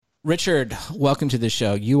Richard, welcome to the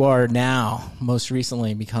show. You are now most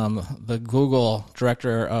recently become the Google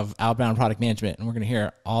Director of Outbound Product Management, and we're going to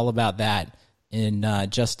hear all about that in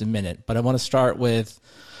just a minute. But I want to start with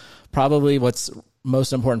probably what's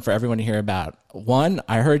most important for everyone to hear about. One,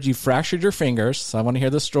 I heard you fractured your fingers, so I want to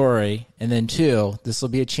hear the story. And then two, this will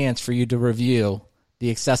be a chance for you to review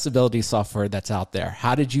the accessibility software that's out there.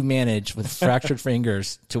 How did you manage with fractured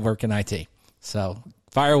fingers to work in IT? So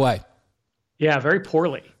fire away. Yeah, very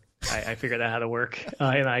poorly. I figured out how to work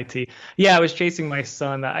in IT. Yeah, I was chasing my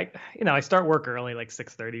son. I start work early, like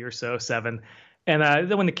 6:30 or so, 7. And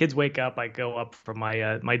then when the kids wake up, I go up from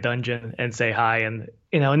my dungeon and say hi. And,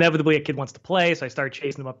 inevitably a kid wants to play. So I start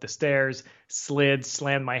chasing them up the stairs,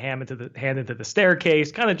 slammed my hand into the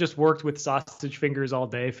staircase, kind of just worked with sausage fingers all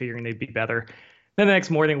day, figuring they'd be better. Then the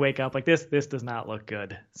next morning, wake up like this does not look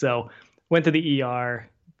good. So went to the ER.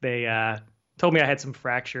 They told me I had some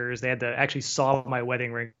fractures. They had to actually saw my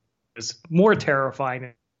wedding ring. It was more terrifying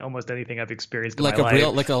than almost anything I've experienced in my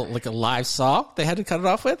life. Like a live saw they had to cut it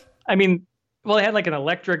off with? I mean, well, they had like an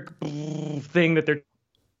electric thing that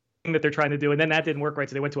they're trying to do, and then that didn't work right,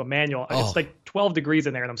 so they went to a manual. Oh. It's like 12 degrees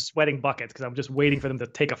in there, and I'm sweating buckets because I'm just waiting for them to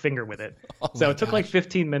take a finger with it. So it took like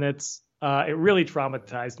 15 minutes. It really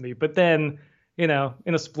traumatized me. But then, in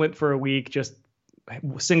a splint for a week, just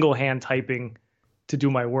single hand typing to do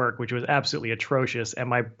my work, which was absolutely atrocious. And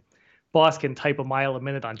my boss can type a mile a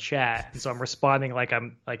minute on chat, and so I'm responding like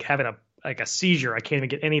I'm like having a seizure. I can't even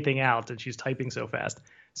get anything out, and she's typing so fast.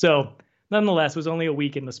 So nonetheless, it was only a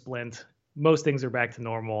week in the splint. Most things are back to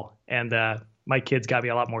normal, and my kids got me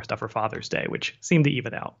a lot more stuff for Father's Day, which seemed to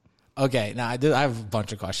even out. Okay, now I have a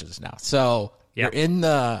bunch of questions now. So you're in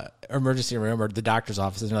the emergency room or the doctor's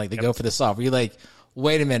office, and they go for the saw. Were you like,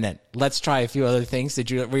 wait a minute, let's try a few other things?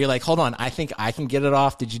 Were you like, hold on, I think I can get it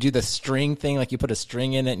off? Did you do the string thing? Like you put a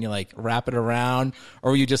string in it and you like wrap it around?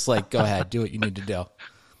 Or were you just like, go ahead, do what you need to do?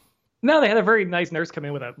 No, they had a very nice nurse come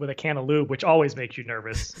in with a can of lube, which always makes you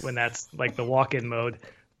nervous when that's like the walk-in mode.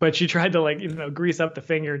 But she tried to grease up the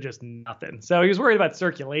finger, just nothing. So he was worried about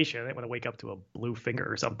circulation. I didn't want to wake up to a blue finger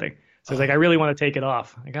or something. So he's like, I really want to take it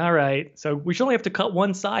off. Like, all right. So we should only have to cut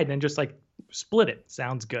one side and then just like split it.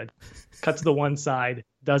 Sounds good. Cuts the one side,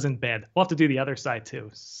 doesn't bend. We'll have to do the other side too.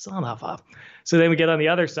 Son of a. So then we get on the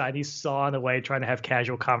other side. He's sawing away, trying to have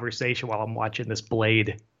casual conversation while I'm watching this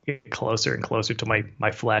blade get closer and closer to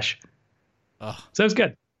my flesh. Oh. So it was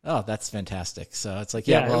good. Oh, that's fantastic. So it's like,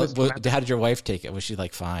 how did your wife take it? Was she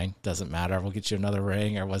like, fine, doesn't matter, we'll get you another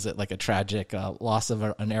ring? Or was it like a tragic loss of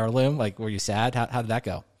an heirloom? Like, were you sad? How did that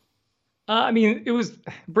go? I mean, it was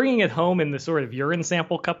bringing it home in the sort of urine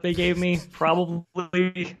sample cup they gave me. Probably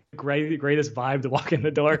the greatest vibe to walk in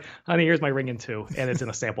the door. Honey, here's my ring in 2, and it's in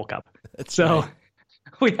a sample cup. So right.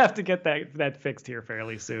 We have to get that fixed here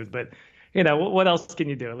fairly soon. But, what else can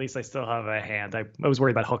you do? At least I still have a hand. I was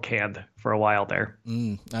worried about hook hand for a while there.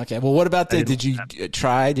 Okay. Well, what about did you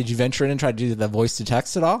venture in and try to do the voice to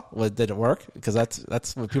text at all? Did it work? Because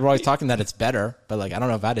that's what people are always talking that it's better. But like, I don't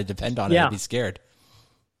know if I had to depend on it. I'd be scared.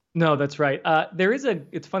 No, that's right.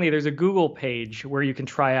 It's funny, there's a Google page where you can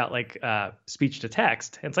try out like speech to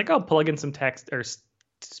text. And it's like, plug in some text or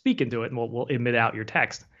speak into it and we'll emit out your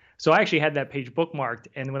text. So I actually had that page bookmarked.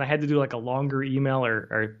 And when I had to do like a longer email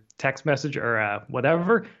or text message or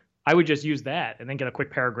whatever, I would just use that and then get a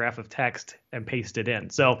quick paragraph of text and paste it in.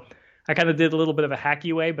 So I kind of did a little bit of a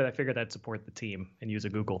hacky way, but I figured I'd support the team and use a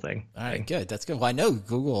Google thing. All right, good. That's good. Well, I know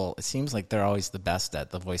Google, it seems like they're always the best at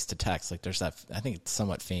the voice to text. Like there's that, I think it's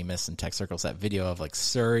somewhat famous in tech circles, that video of like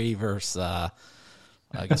Siri versus,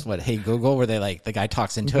 Hey Google, where they like, the guy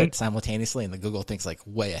talks into it simultaneously and the Google thinks like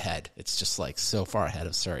way ahead. It's just like so far ahead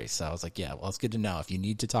of Siri. So I was like, yeah, well, it's good to know. If you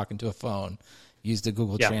need to talk into a phone, use the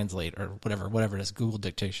Google Translate or whatever it is, Google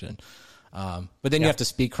dictation. But then you have to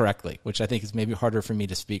speak correctly, which I think is maybe harder for me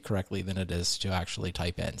to speak correctly than it is to actually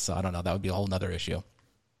type in. So I don't know. That would be a whole nother issue.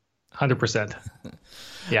 100%.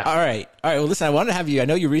 Yeah. All right. Well, listen, I wanted to have you, I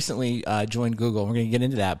know you recently joined Google. We're going to get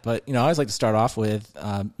into that, but I always like to start off with,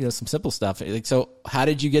 some simple stuff. Like, so how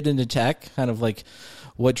did you get into tech? Kind of like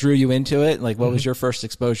what drew you into it? Like what was your first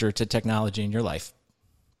exposure to technology in your life?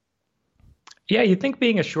 Yeah, you'd think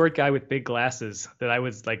being a short guy with big glasses that I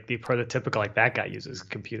was like the prototypical, like that guy uses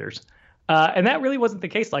computers. And that really wasn't the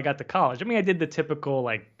case till I got to college. I mean, I did the typical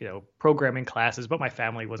programming classes, but my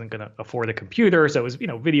family wasn't going to afford a computer. So it was,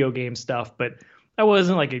 video game stuff, but I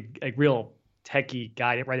wasn't like a real techie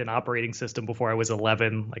guy. I didn't write an operating system before I was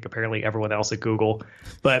 11, like apparently everyone else at Google,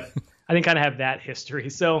 but I didn't kind of have that history.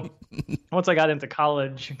 So once I got into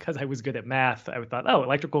college, because I was good at math, I thought,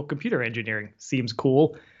 electrical computer engineering seems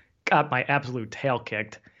cool. Got my absolute tail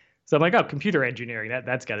kicked. So I'm like, computer engineering,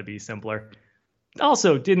 that's got to be simpler.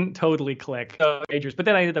 also didn't totally click majors. But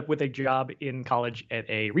then I ended up with a job in college at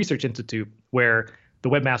a research institute where the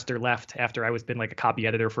webmaster left after I was been like a copy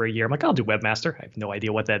editor for a year. I'm like, I'll do webmaster. I have no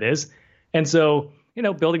idea what that is. And so,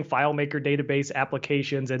 building FileMaker database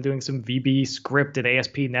applications and doing some VB script and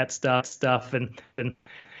ASP.NET stuff and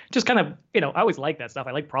just kind of, I always like that stuff.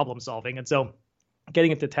 I like problem solving. And so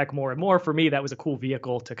getting into tech more and more, for me, that was a cool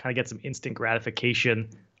vehicle to kind of get some instant gratification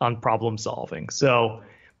on problem solving. So,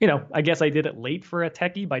 I guess I did it late for a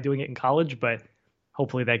techie by doing it in college, but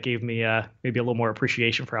hopefully that gave me maybe a little more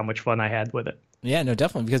appreciation for how much fun I had with it. Yeah, no,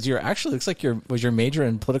 definitely. Because you're actually, looks like was your major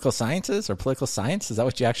in political sciences or political science? Is that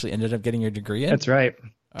what you actually ended up getting your degree in? That's right.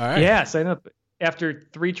 All right. Yeah, so I ended up, after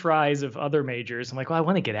 3 tries of other majors, I'm like, well, I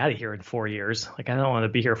want to get out of here in 4 years. Like, I don't want to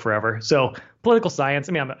be here forever. So political science,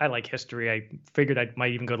 I like history. I figured I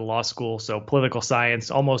might even go to law school. So political science,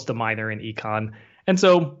 almost a minor in econ. And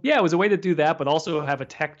so, yeah, it was a way to do that, but also have a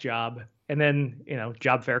tech job. And then,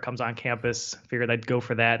 job fair comes on campus. Figured I'd go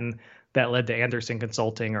for that. And that led to Andersen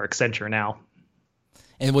Consulting, or Accenture now.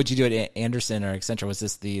 And what'd you do at Andersen or Accenture? Was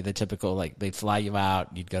this the typical, like, they'd fly you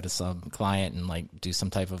out, you'd go to some client and like do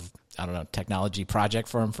some type of, I don't know, technology project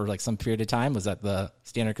for them for like some period of time? Was that the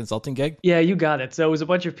standard consulting gig? Yeah, you got it. So it was a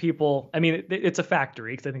bunch of people. It's a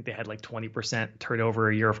factory because I think they had like 20%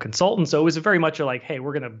 turnover a year of consultants. So it was very much like, hey,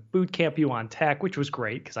 we're going to boot camp you on tech, which was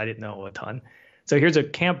great because I didn't know a ton. So here's a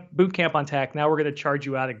boot camp on tech. Now we're going to charge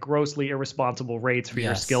you out at grossly irresponsible rates for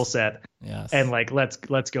your skill set. Yes. And like, let's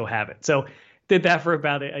go have it. So did that for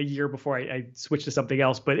about a year before I switched to something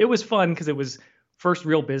else. But it was fun because it was first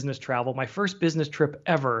real business travel. My first business trip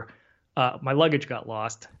ever. My luggage got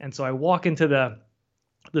lost. And so I walk into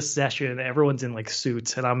the session, everyone's in like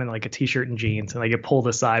suits and I'm in like a t-shirt and jeans, and I get pulled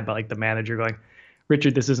aside by like the manager going,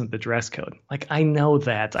 Richard, this isn't the dress code. Like, I know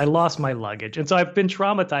that. I lost my luggage. And so I've been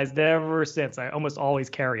traumatized ever since. I almost always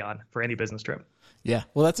carry on for any business trip. Yeah.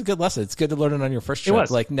 Well, that's a good lesson. It's good to learn it on your first trip.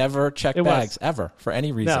 Like, never check bags ever for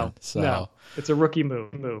any reason. No. It's a rookie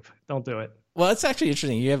move. Don't do it. Well, it's actually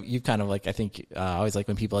interesting. You kind of like, I think I always like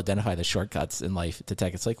when people identify the shortcuts in life to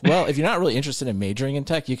tech. It's like, well, if you're not really interested in majoring in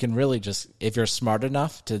tech, you can really just, if you're smart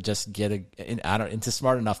enough to just get into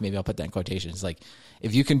smart enough, maybe I'll put that in quotations. Like,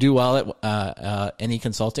 if you can do well at any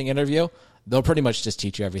consulting interview, they'll pretty much just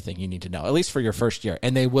teach you everything you need to know, at least for your first year.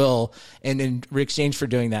 And they will, and in exchange for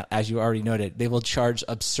doing that, as you already noted, they will charge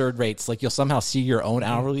absurd rates. Like, you'll somehow see your own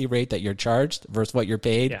hourly rate that you're charged versus what you're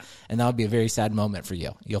paid. Yeah. And that'll be a very sad moment for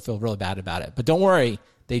you. You'll feel really bad about it. But don't worry,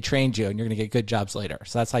 they trained you and you're going to get good jobs later.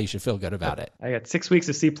 So that's how you should feel good about it. I got 6 weeks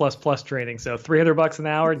of C++ training. So $300 an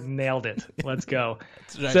hour, nailed it. Let's go.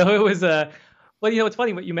 Right. So it was well, it's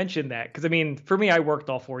funny what you mentioned that, because for me, I worked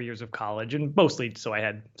all 4 years of college, and mostly so I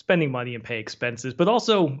had spending money and pay expenses, but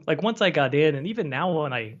also like once I got in, and even now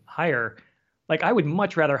when I hire, like I would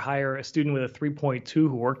much rather hire a student with a 3.2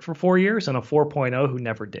 who worked for 4 years and a 4.0 who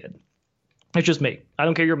never did. It's just me. I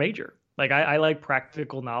don't care your major. Like I like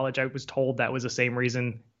practical knowledge. I was told that was the same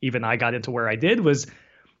reason even I got into where I did, was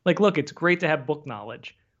like, look, it's great to have book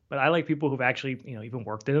knowledge, but I like people who've actually, even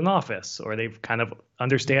worked in an office, or they've kind of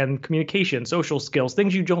understand communication, social skills,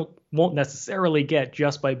 things you won't necessarily get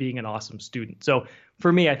just by being an awesome student. So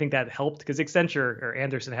for me, I think that helped, because Accenture or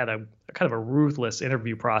Andersen had a kind of a ruthless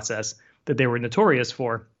interview process that they were notorious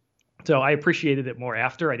for. So I appreciated it more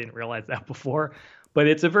after. I didn't realize that before, but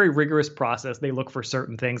it's a very rigorous process. They look for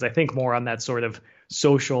certain things. I think more on that sort of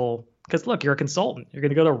social, because look, you're a consultant. You're going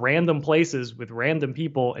to go to random places with random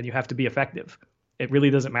people, and you have to be effective. It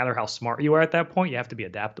really doesn't matter how smart you are at that point. You have to be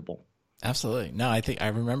adaptable. Absolutely. No, I think I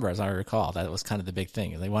remember, as I recall, that was kind of the big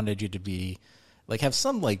thing. They wanted you to be like, have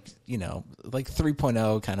some like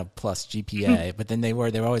 3.0 kind of plus GPA, but then they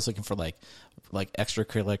were always looking for like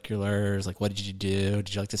extracurriculars. Like, what did you do?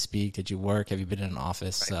 Did you like to speak? Did you work? Have you been in an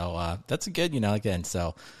office? Right. So that's a good, again,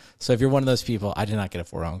 so if you're one of those people, I did not get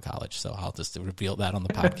a 4.0 in college, so I'll just reveal that on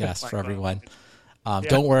the podcast for everyone. Yeah.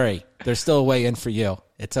 Don't worry. There's still a way in for you.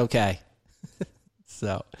 It's okay.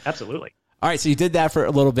 So absolutely. All right. So you did that for a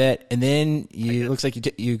little bit, and then it looks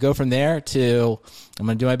like you go from there to, I'm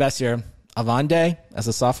going to do my best here, Avanade as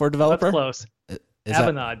a software developer. That's close.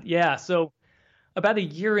 Avanade. Yeah. So about a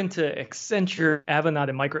year into Accenture, Avanade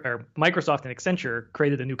and Microsoft and Accenture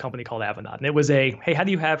created a new company called Avanade. And it was hey, how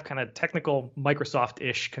do you have kind of technical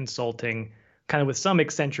Microsoft-ish consulting, kind of with some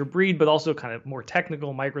Accenture breed, but also kind of more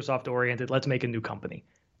technical Microsoft oriented? Let's make a new company.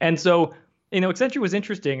 And so, Accenture was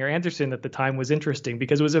interesting, or Andersen at the time was interesting,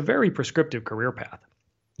 because it was a very prescriptive career path.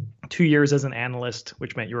 2 years as an analyst,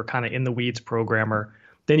 which meant you were kind of in the weeds programmer.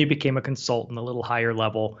 Then you became a consultant, a little higher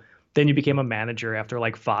level. Then you became a manager after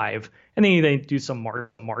like 5. And then you do some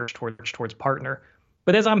march towards partner.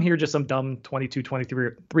 But as I'm here, just some dumb 22,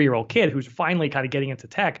 23-year-old kid who's finally kind of getting into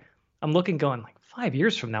tech, I'm looking going like 5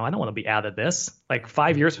 years from now, I don't want to be out of this. Like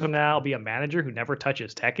 5 years from now, I'll be a manager who never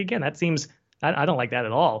touches tech again. That seems, I don't like that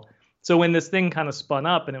at all. So when this thing kind of spun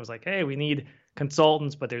up and it was like, hey, we need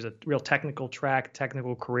consultants, but there's a real technical track,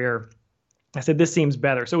 technical career, I said, this seems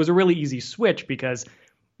better. So it was a really easy switch because,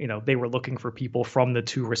 they were looking for people from the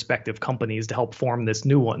two respective companies to help form this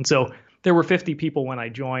new one. So there were 50 people when I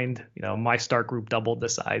joined. My start group doubled the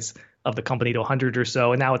size of the company to 100 or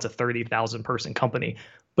so, and now it's a 30,000 person company.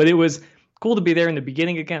 But it was cool to be there in the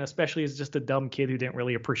beginning again, especially as just a dumb kid who didn't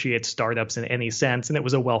really appreciate startups in any sense. And it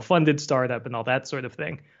was a well-funded startup and all that sort of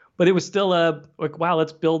thing. But it was still like, wow,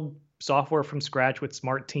 let's build software from scratch with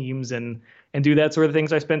smart teams and do that sort of thing.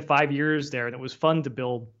 So I spent 5 years there, and it was fun to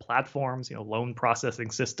build platforms, loan processing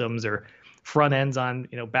systems or front ends on,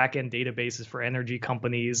 back end databases for energy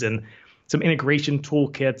companies and some integration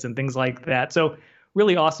toolkits and things like that. So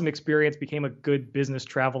really awesome experience. Became a good business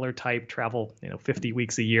traveler type, travel, 50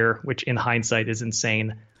 weeks a year, which in hindsight is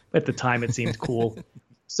insane. At the time, it seemed cool.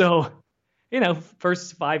 So,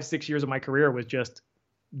 first 5-6 years of my career was just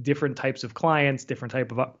different types of clients, different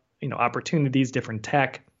type of, opportunities, different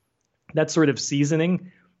tech. That sort of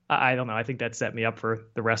seasoning, I don't know. I think that set me up for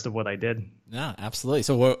the rest of what I did. Yeah, absolutely.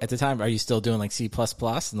 So at the time, are you still doing like C++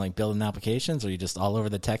 and like building applications? Or are you just all over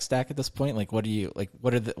the tech stack at this point? Like,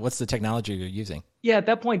 what's the technology you're using? Yeah, at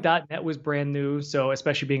that point, .NET was brand new. So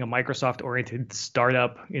especially being a Microsoft oriented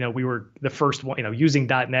startup, we were the first one, using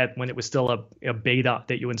 .NET when it was still a beta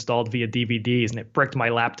that you installed via DVDs, and it bricked my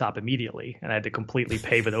laptop immediately. And I had to completely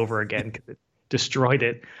pave it over again because it destroyed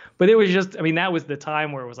it. But it was just, that was the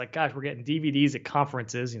time where it was like, gosh, we're getting DVDs at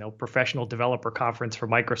conferences, professional developer conference for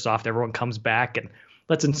Microsoft. Everyone comes back and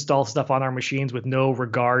let's install stuff on our machines with no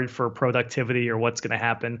regard for productivity or what's going to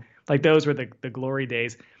happen. Like those were the glory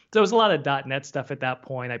days. So it was a lot of .NET stuff at that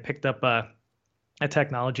point. I picked up a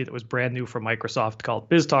technology that was brand new from Microsoft called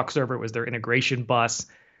BizTalk Server. It was their integration bus.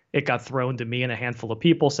 It got thrown to me and a handful of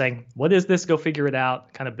people saying, what is this? Go figure it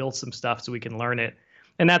out, kind of build some stuff so we can learn it.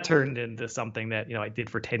 And that turned into something that, I did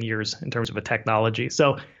for 10 years in terms of a technology.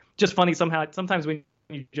 So just funny somehow, sometimes when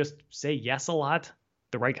you just say yes a lot,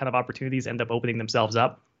 the right kind of opportunities end up opening themselves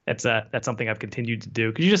up. That's something I've continued to do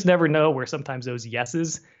because you just never know where sometimes those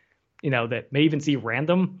yeses, that may even seem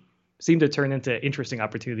random, seem to turn into interesting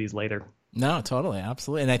opportunities later. No, totally.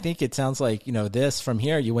 Absolutely. And I think it sounds like, this from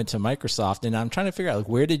here, you went to Microsoft, and I'm trying to figure out, like,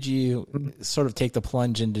 where did you sort of take the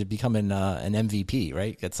plunge into becoming an MVP,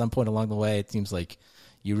 right? At some point along the way, it seems like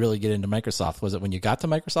you really get into Microsoft. Was it when you got to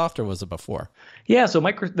Microsoft or was it before? Yeah. So the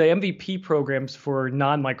MVP programs for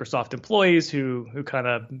non-Microsoft employees who kind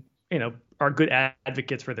of, are good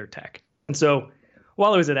advocates for their tech. And so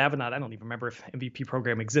while I was at Avanade, I don't even remember if MVP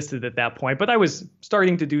program existed at that point, but I was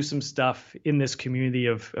starting to do some stuff in this community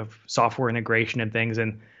of software integration and things.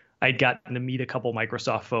 And I'd gotten to meet a couple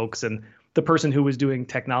Microsoft folks, and the person who was doing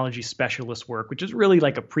technology specialist work, which is really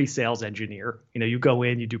like a pre-sales engineer. You go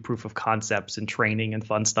in, you do proof of concepts and training and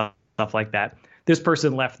fun stuff like that. This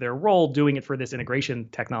person left their role doing it for this integration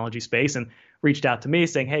technology space and reached out to me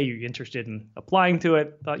saying, hey, you interested in applying to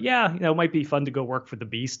it? Thought, yeah, it might be fun to go work for the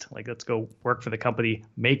beast. Like, let's go work for the company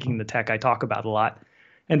making the tech I talk about a lot.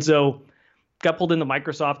 And so got pulled into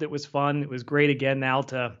Microsoft. It was fun. It was great again now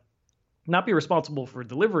to not be responsible for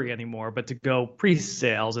delivery anymore, but to go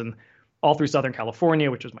pre-sales and all through Southern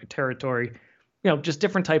California, which was my territory, just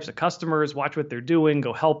different types of customers, watch what they're doing,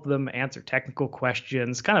 go help them, answer technical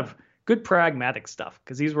questions, kind of good pragmatic stuff.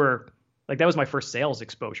 Because these were that was my first sales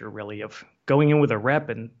exposure, really, of going in with a rep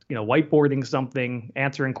and, whiteboarding something,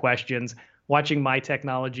 answering questions, watching my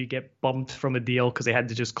technology get bumped from a deal because they had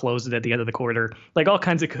to just close it at the end of the quarter, like all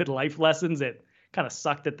kinds of good life lessons that kind of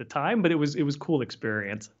sucked at the time, but it was cool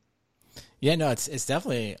experience. Yeah, no, it's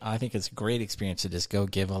definitely, I think it's a great experience to just go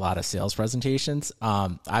give a lot of sales presentations.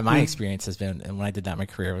 My experience has been, and when I did that in my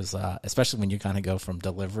career was, especially when you kind of go from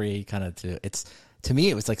delivery kind of to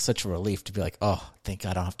me, it was like such a relief to be like, oh, thank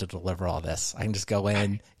God I don't have to deliver all this. I can just go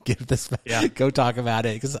in, give this, go talk about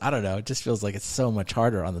it. Cause I don't know, it just feels like it's so much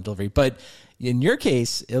harder on the delivery. But in your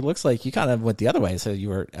case, it looks like you kind of went the other way. So you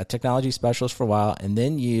were a technology specialist for a while, and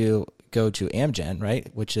then you go to Amgen, right?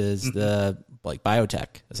 Which is the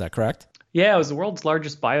biotech. Is that correct? Yeah, it was the world's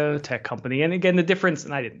largest biotech company. And again, the difference,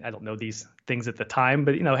 and I don't know these things at the time,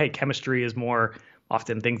 but hey, chemistry is more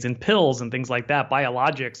often things in pills and things like that.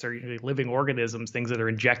 Biologics are usually living organisms, things that are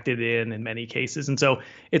injected in many cases. And so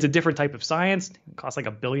it's a different type of science. It costs like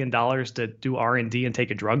 $1 billion to do R&D and take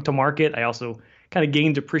a drug to market. I also kind of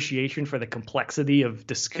gained appreciation for the complexity of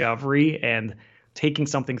discovery and taking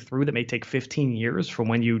something through that may take 15 years from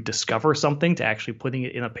when you discover something to actually putting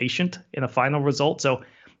it in a patient in a final result. So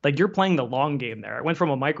like you're playing the long game there. I went from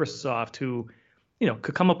a Microsoft who,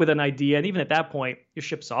 could come up with an idea. And even at that point, you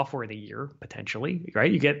ship software in a year, potentially,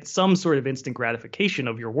 right? You get some sort of instant gratification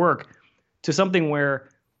of your work to something where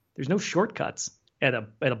there's no shortcuts at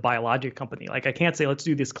a biologic company. Like I can't say, let's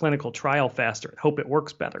do this clinical trial faster and hope it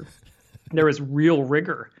works better. There is real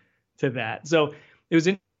rigor to that. So it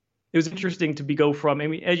was interesting to go from, I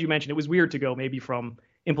mean, as you mentioned, it was weird to go maybe from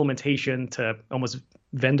implementation to almost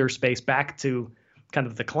vendor space back to kind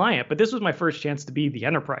of the client. But this was my first chance to be the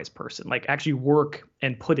enterprise person, like actually work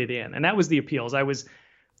and put it in. And that was the appeals. I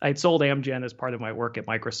had sold Amgen as part of my work at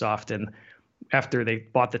Microsoft. And after they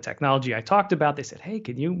bought the technology I talked about, they said, hey,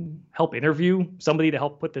 can you help interview somebody to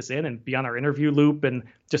help put this in and be on our interview loop and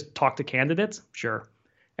just talk to candidates? Sure.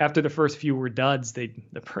 After the first few were duds, the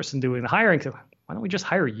person doing the hiring said, why don't we just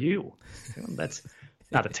hire you? That's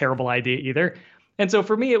not a terrible idea either. And so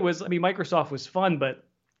for me, Microsoft was fun, but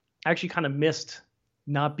I actually kind of missed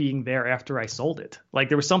not being there after I sold it. Like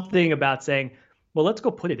there was something about saying, well, let's go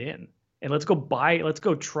put it in and let's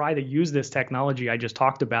go try to use this technology I just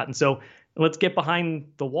talked about. And so let's get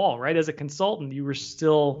behind the wall, right? As a consultant, you were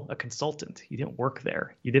still a consultant. You didn't work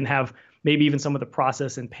there. You didn't have maybe even some of the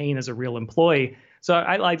process and pain as a real employee. So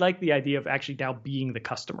I like the idea of actually now being the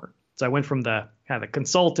customer. So I went from the kind of the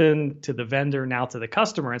consultant to the vendor, now to the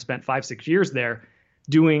customer, and spent 5-6 years there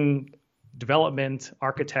doing development,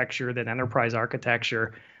 architecture, then enterprise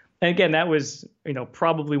architecture. And again, that was,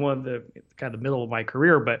 probably one of the kind of the middle of my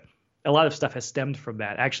career, but a lot of stuff has stemmed from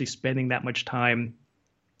that, actually spending that much time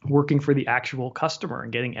working for the actual customer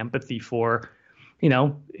and getting empathy for,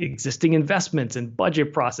 existing investments and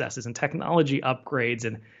budget processes and technology upgrades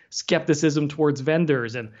and skepticism towards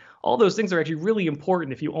vendors. And all those things are actually really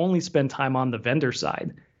important. If you only spend time on the vendor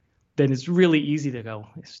side, then it's really easy to go,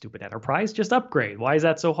 stupid enterprise, just upgrade. Why is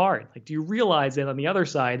that so hard? Like, do you realize that on the other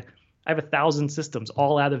side, I have 1,000 systems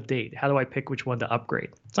all out of date. How do I pick which one to upgrade?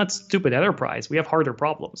 It's not stupid enterprise. We have harder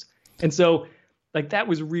problems. And so like that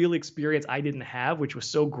was real experience I didn't have, which was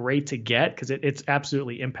so great to get because it's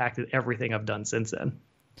absolutely impacted everything I've done since then.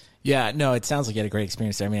 Yeah, no, it sounds like you had a great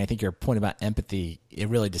experience there. I mean, I think your point about empathy, it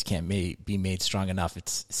really just can't be made strong enough.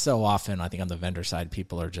 It's so often, I think on the vendor side,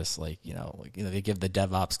 people are just like, they give the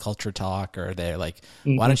DevOps culture talk or they're like,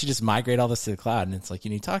 why don't you just migrate all this to the cloud? And it's like,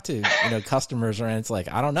 you talk to, customers and it's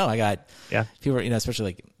like, I don't know. I got people,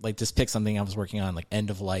 especially like just pick something I was working on, like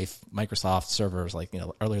end of life Microsoft servers, like,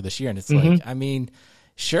 earlier this year. And it's like, I mean,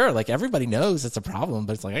 sure, like everybody knows it's a problem,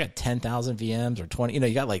 but it's like I got 10,000 VMs or 20,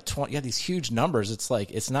 you got like 20, you got these huge numbers. It's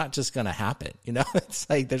like, it's not just going to happen, It's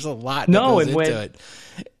like there's a lot that goes into it.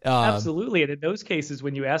 Absolutely. And in those cases,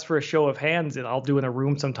 when you ask for a show of hands, and I'll do in a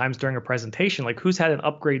room sometimes during a presentation, like who's had an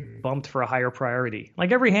upgrade bumped for a higher priority?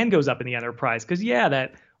 Like every hand goes up in the enterprise because,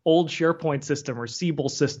 that old SharePoint system or Siebel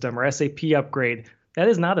system or SAP upgrade, that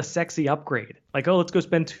is not a sexy upgrade. Like, oh, let's go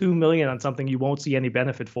spend $2 million on something you won't see any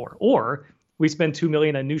benefit for. Or we spend $2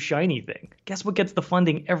 million on a new shiny thing. Guess what gets the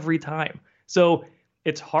funding every time? So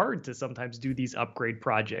it's hard to sometimes do these upgrade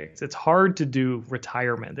projects. It's hard to do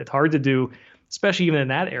retirement. It's hard to do, especially even in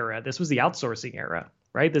that era. This was the outsourcing era,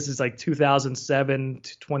 right? This is like 2007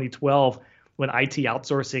 to 2012 when IT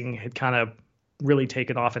outsourcing had kind of really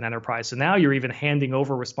taken off in enterprise. So now you're even handing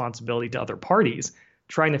over responsibility to other parties,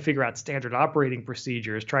 trying to figure out standard operating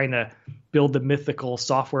procedures, trying to build the mythical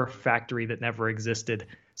software factory that never existed.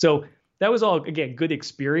 So that was all, again, good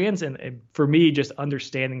experience. And for me, just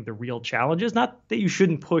understanding the real challenges, not that you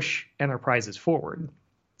shouldn't push enterprises forward.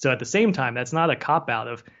 So at the same time, that's not a cop-out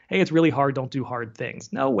of, hey, it's really hard, don't do hard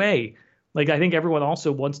things. No way. Like, I think everyone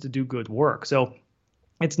also wants to do good work. So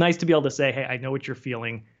it's nice to be able to say, hey, I know what you're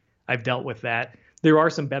feeling. I've dealt with that. There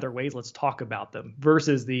are some better ways. Let's talk about them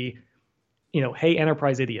versus the, hey,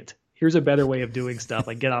 enterprise idiot, here's a better way of doing stuff.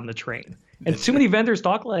 Like, get on the train. And too many vendors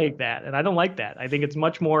talk like that. And I don't like that. I think it's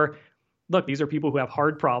much more, look, these are people who have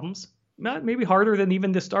hard problems, not maybe harder than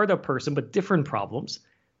even the startup person, but different problems.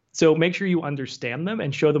 So make sure you understand them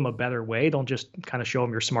and show them a better way. Don't just kind of show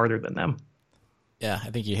them you're smarter than them. Yeah,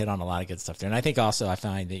 I think you hit on a lot of good stuff there. And I think also I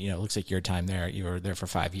find that, it looks like your time there, you were there for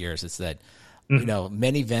 5 years. It's that,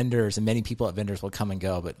 many vendors and many people at vendors will come and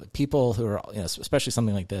go, but people who are, especially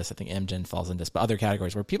something like this, I think Amgen falls into this, but other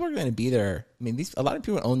categories where people are going to be there. I mean, a lot of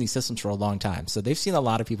people own these systems for a long time. So they've seen a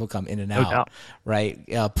lot of people come in and out, right?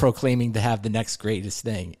 Proclaiming to have the next greatest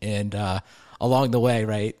thing. And, along the way,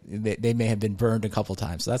 right, they may have been burned a couple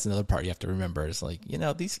times. So that's another part you have to remember is like,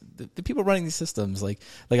 the people running these systems, like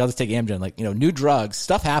I'll just take Amgen, like, new drugs,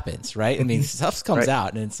 stuff happens, right? I mean, stuff comes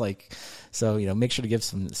out and it's like, So, make sure to give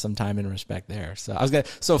some time and respect there. So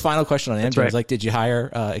so final question on Amgen right. is like, did you hire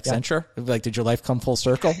Accenture? Yeah. Like, did your life come full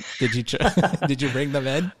circle? Did you, did you bring them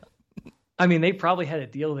in? I mean, they probably had a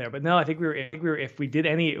deal there, but no, I think we were, if we did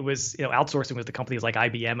any, it was, outsourcing with the companies like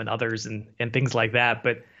IBM and others and things like that.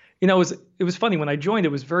 But, it was funny when I joined,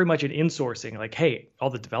 it was very much an insourcing, like, hey,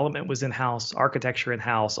 all the development was in-house, architecture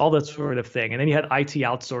in-house, all that sort of thing. And then you had IT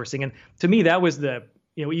outsourcing. And to me, that was the,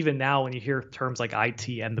 even now when you hear terms like IT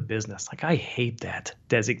and the business, like, I hate that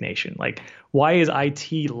designation. Like, why is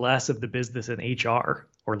IT less of the business than HR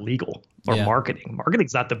or legal or marketing?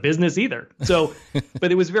 Marketing's not the business either. So,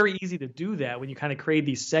 but it was very easy to do that when you kind of create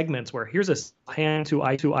these segments where here's a hand to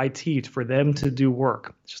IT for them to do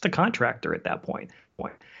work. It's just a contractor at that point.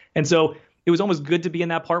 And so it was almost good to be in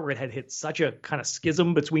that part where it had hit such a kind of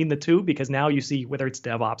schism between the two, because now you see, whether it's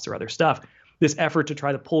DevOps or other stuff, this effort to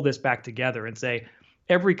try to pull this back together and say,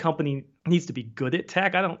 every company needs to be good at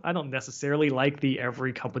tech. I don't necessarily like the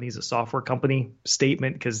every company is a software company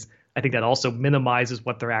statement, because I think that also minimizes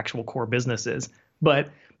what their actual core business is. But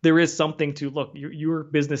there is something to look, your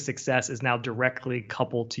business success is now directly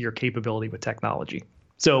coupled to your capability with technology.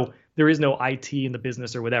 So there is no IT in the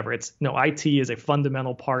business or whatever. IT is a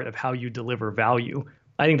fundamental part of how you deliver value.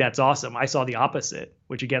 I think that's awesome. I saw the opposite,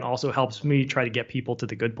 which again also helps me try to get people to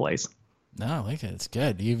the good place. No, I like it. It's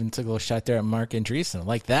good. You even took a little shot there at Mark Andreessen. I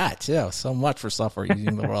like that too. So much for software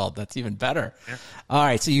using the world. That's even better. Yeah. All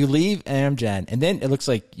right. So you leave Amgen, and then it looks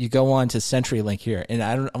like you go on to CenturyLink here.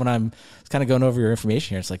 And when I'm kind of going over your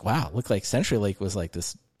information here, it's like, wow, it looked like CenturyLink was like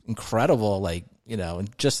this incredible, in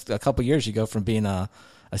just a couple of years, you go from being a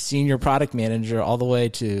senior product manager all the way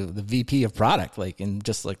to the VP of product, in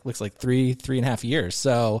just looks like 3.5 years.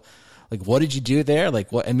 So what did you do there?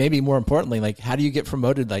 And maybe more importantly, how do you get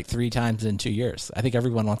promoted 3 times in 2 years? I think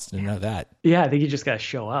everyone wants to know that. Yeah, I think you just got to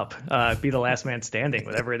show up, be the last man standing,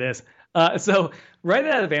 whatever it is. So right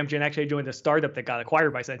out of Amgen, actually, I joined a startup that got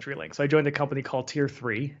acquired by CenturyLink. So I joined a company called Tier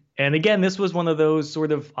 3. And again, this was one of those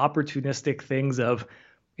sort of opportunistic things of,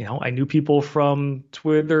 I knew people from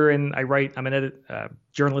Twitter, and I'm an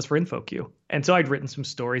journalist for InfoQ. And so I'd written some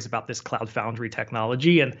stories about this Cloud Foundry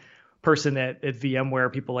technology, and person at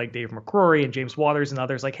VMware, people like Dave McCrory and James Waters and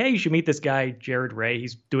others, like, hey, you should meet this guy, Jared Ray.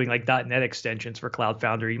 He's doing .NET extensions for Cloud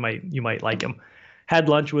Foundry. You might like him. Had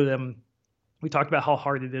lunch with him. We talked about how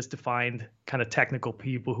hard it is to find kind of technical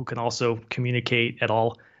people who can also communicate at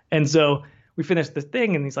all. And so we finished the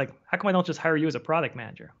thing, and he's like, how come I don't just hire you as a product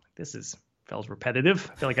manager? This feels repetitive.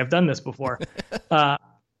 I feel like I've done this before. So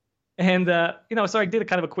I did a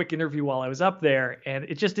kind of a quick interview while I was up there, and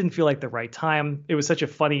it just didn't feel like the right time. It was such a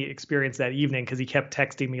funny experience that evening because he kept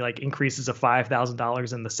texting me increases of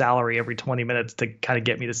 $5,000 in the salary every 20 mints to kind of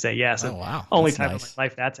get me to say yes. Oh, wow. Only time in my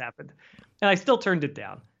life that's happened. And I still turned it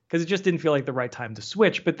down because it just didn't feel like the right time to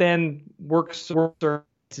switch. But then work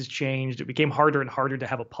services changed. It became harder and harder to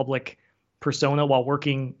have a public persona while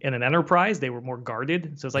working in an enterprise. They were more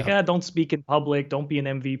guarded. So it's like, don't speak in public, don't be an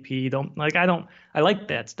MVP. I like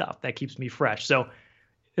that stuff. That keeps me fresh. So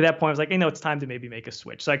at that point, I was like, it's time to maybe make a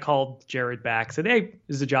switch. So I called Jared back, said, hey,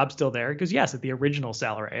 is the job still there? He goes, yes, at the original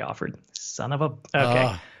salary I offered. Son of a,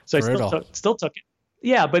 okay. So I still took it.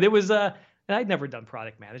 Yeah, but it was, and I'd never done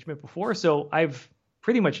product management before. So I've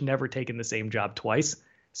pretty much never taken the same job twice.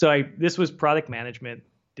 So this was product management,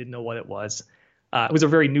 didn't know what it was. It was a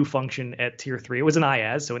very new function at Tier 3. It was an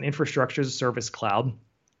IaaS, so an infrastructure as a service cloud,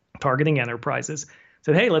 targeting enterprises.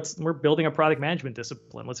 Said, hey, we're building a product management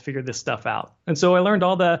discipline. Let's figure this stuff out. And so I learned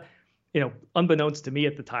all the, unbeknownst to me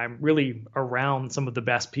at the time, really around some of the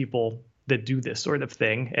best people that do this sort of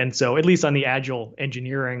thing. And so at least on the agile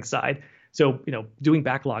engineering side, so, doing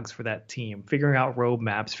backlogs for that team, figuring out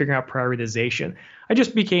roadmaps, figuring out prioritization. I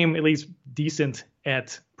just became at least decent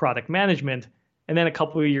at product management. And then a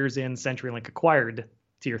couple of years in, CenturyLink acquired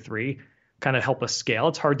Tier 3, kind of help us scale.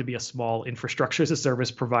 It's hard to be a small infrastructure as a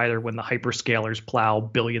service provider when the hyperscalers plow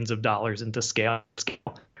billions of dollars into scale.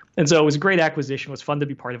 And so it was a great acquisition. It was fun to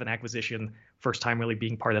be part of an acquisition. First time really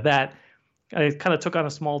being part of that. I kind of took on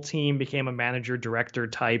a small team, became a manager, director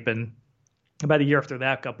type. And about a year after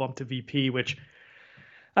that, got bumped to VP, which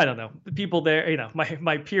I don't know. The people there,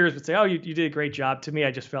 my peers would say, oh, you did a great job. To me,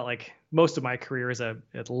 I just felt like most of my career is a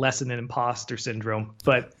lesson in imposter syndrome,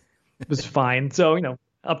 but it was fine. So,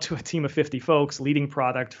 up to a team of 50 folks, leading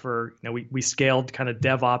product for, we scaled kind of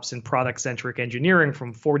DevOps and product-centric engineering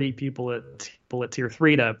from 40 people at Tier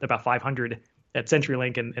 3 to about 500 at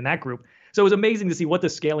CenturyLink and that group. So it was amazing to see what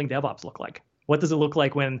does scaling DevOps look like? What does it look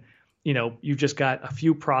like when, you've just got a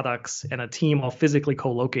few products and a team all physically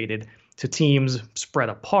co-located to teams spread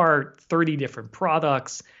apart, 30 different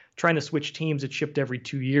products, trying to switch teams that shipped every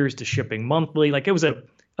 2 years to shipping monthly. It was a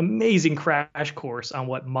amazing crash course on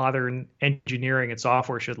what modern engineering and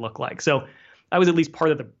software should look like. So I was at least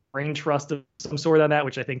part of the brain trust of some sort on that,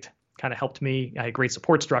 which I think kind of helped me. I had great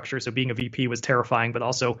support structure. So being a VP was terrifying, but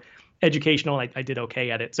also educational. And I did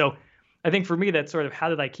okay at it. So I think for me, that's sort of how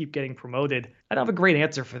did I keep getting promoted? I don't have a great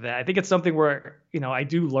answer for that. I think it's something where, I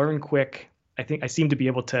do learn quick. I think I seem to be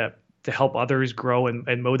able to help others grow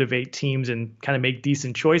and motivate teams and kind of make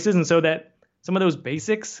decent choices. And so that some of those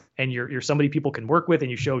basics and you're somebody people can work with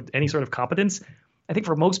and you show any sort of competence, I think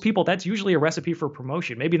for most people, that's usually a recipe for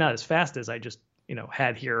promotion. Maybe not as fast as I just,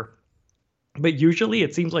 had here. But usually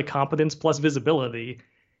it seems like competence plus visibility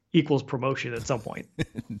equals promotion at some point.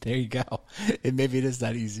 There you go. Maybe it is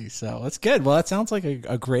that easy. So that's good. Well, that sounds like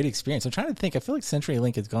a great experience. I'm trying to think. I feel like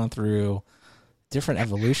CenturyLink has gone through different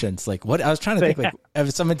evolutions. Like what I was trying to think, like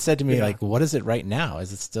if someone said to me, like, what is it right now?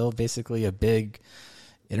 Is it still basically a big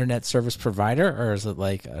internet service provider, or is it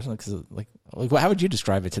like, I don't know, 'cause like how would you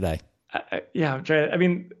describe it today? I'm trying. I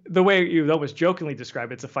mean, the way you almost jokingly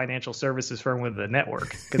describe it's a financial services firm with a network,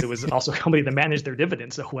 because it was also a company that managed their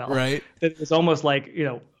dividends so well. Right. It was almost like,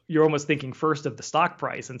 you're almost thinking first of the stock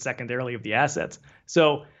price and secondarily of the assets.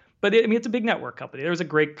 So, but it's a big network company. There was a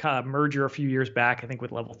great merger a few years back, I think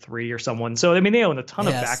with Level 3 or someone. So, they own a ton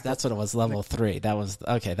of backbone. That's what it was, Level 3. That was,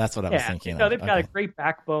 okay, that's what I was thinking. They've got a great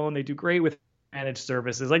backbone. They do great with managed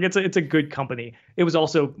services. Like it's a good company. It was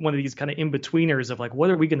also one of these kind of in-betweeners of like, what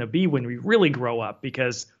are we going to be when we really grow up?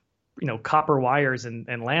 Because, copper wires and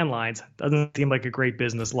landlines doesn't seem like a great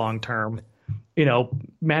business long-term.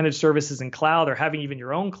 Managed services and cloud, or having even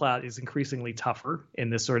your own cloud, is increasingly tougher in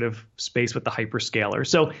this sort of space with the hyperscaler.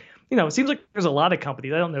 So, it seems like there's a lot of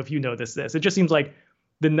companies. I don't know if you know this. It just seems like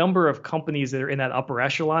the number of companies that are in that upper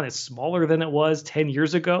echelon is smaller than it was 10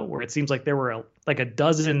 years ago, where it seems like there were like a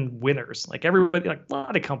dozen winners, like everybody, like a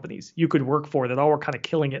lot of companies you could work for that all were kind of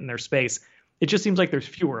killing it in their space. It just seems like there's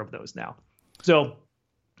fewer of those now. So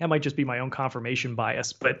that might just be my own confirmation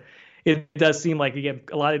bias, but it does seem like, again,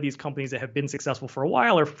 a lot of these companies that have been successful for a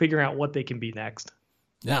while are figuring out what they can be next.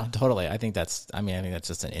 Yeah, totally. I think that's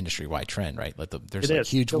just an industry-wide trend, right? Like there's like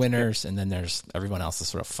huge winners, and then there's everyone else is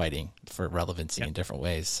sort of fighting for relevancy in different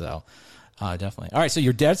ways. So definitely. All right. So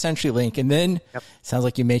you're at CenturyLink, and then it sounds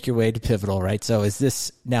like you make your way to Pivotal, right? So is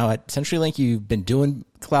this now at CenturyLink, you've been doing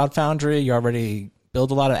Cloud Foundry, you already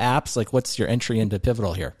build a lot of apps. Like what's your entry into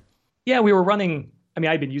Pivotal here? Yeah, we were running.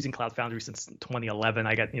 I've been using Cloud Foundry since 2011.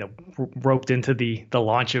 I got, roped into the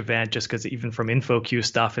launch event just because even from InfoQ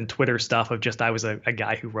stuff and Twitter stuff of just, I was a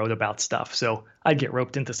guy who wrote about stuff. So I'd get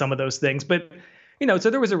roped into some of those things. But, so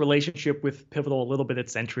there was a relationship with Pivotal a little bit at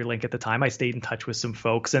CenturyLink at the time. I stayed in touch with some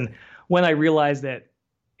folks. And when I realized that,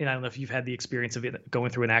 I don't know if you've had the experience of it going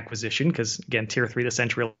through an acquisition, because again, tier 3 to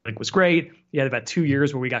CenturyLink was great. You had about 2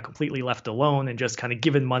 years where we got completely left alone and just kind of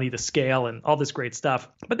given money to scale and all this great stuff.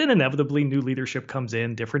 But then inevitably new leadership comes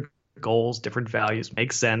in, different goals, different values,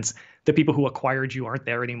 makes sense. The people who acquired you aren't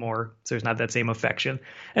there anymore. So there's not that same affection.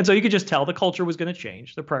 And so you could just tell the culture was going to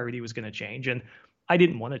change. The priority was going to change. And I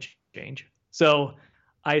didn't want to change. So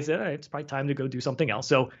I said, all right, it's probably time to go do something else.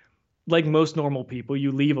 So like most normal people,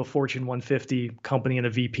 you leave a Fortune 150 company in a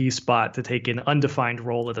VP spot to take an undefined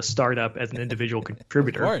role at a startup as an individual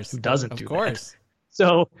contributor. Of course. Who doesn't do that.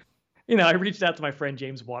 So, I reached out to my friend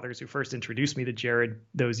James Waters, who first introduced me to Jared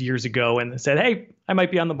those years ago, and said, hey, I might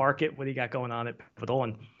be on the market. What do you got going on at Pivotal?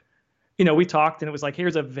 And, we talked, and it was like,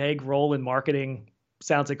 here's a vague role in marketing.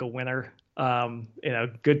 Sounds like a winner.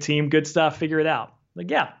 Good team, good stuff. Figure it out. Like,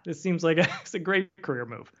 yeah, this seems like it's a great career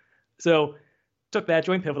move. So took that,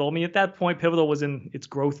 joined Pivotal. At that point, Pivotal was in its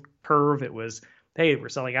growth curve. It was, hey, we're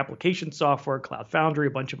selling application software, Cloud Foundry,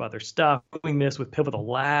 a bunch of other stuff, doing this with Pivotal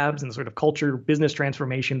Labs and sort of culture, business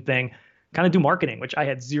transformation thing, kind of do marketing, which I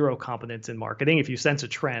had zero competence in marketing. If you sense a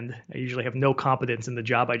trend, I usually have no competence in the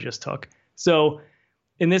job I just took. So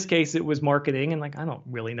in this case, it was marketing. And I don't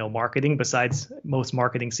really know marketing, besides most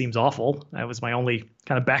marketing seems awful. That was my only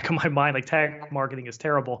kind of back of my mind, like tech marketing is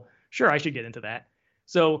terrible. Sure, I should get into that.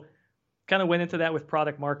 So kind of went into that with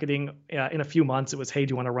product marketing. In a few months, it was, hey,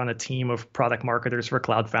 do you want to run a team of product marketers for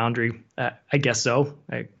Cloud Foundry? I guess so.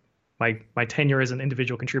 My tenure as an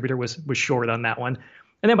individual contributor was short on that one.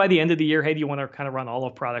 And then by the end of the year, hey, do you want to kind of run all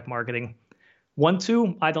of product marketing?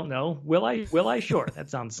 I don't know. Will I? Sure. That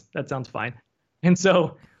sounds fine. And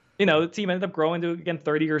so, the team ended up growing to, again,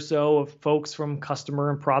 30 or so of folks from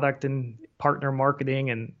customer and product and partner marketing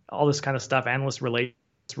and all this kind of stuff, analyst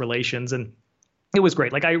relations. And it was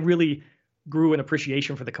great. Like I really grew an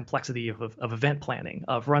appreciation for the complexity of event planning,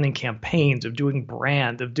 of running campaigns, of doing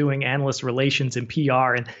brand, of doing analyst relations and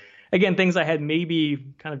PR. And again, things I had maybe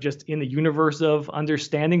kind of just in the universe of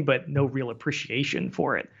understanding, but no real appreciation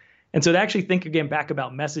for it. And so to actually think again back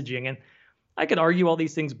about messaging, and I could argue all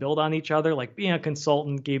these things build on each other. Like being a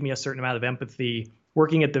consultant gave me a certain amount of empathy.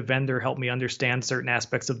 Working at the vendor helped me understand certain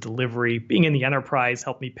aspects of delivery. Being in the enterprise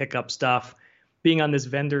helped me pick up stuff. Being on this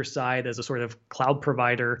vendor side as a sort of cloud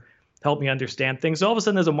provider helped me understand things. So all of a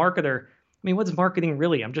sudden as a marketer, I mean, what's marketing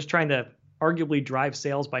really? I'm just trying to arguably drive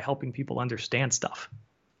sales by helping people understand stuff.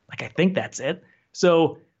 Like, I think that's it.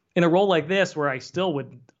 So in a role like this, where I still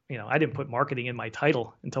would, I didn't put marketing in my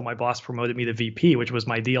title until my boss promoted me to VP, which was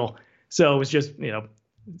my deal. So it was just,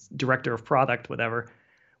 director of product, whatever.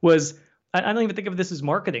 I don't even think of this as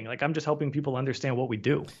marketing. Like, I'm just helping people understand what we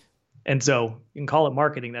do. And so you can call it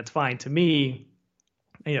marketing. That's fine. To me,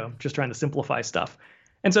 just trying to simplify stuff.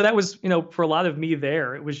 And so that was, for a lot of me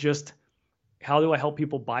there, it was just, how do I help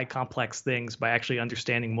people buy complex things by actually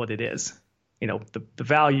understanding what it is? The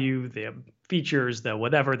value, the features, the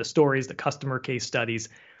whatever, the stories, the customer case studies.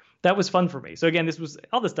 That was fun for me. So again,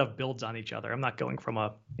 all this stuff builds on each other. I'm not going from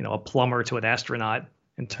a plumber to an astronaut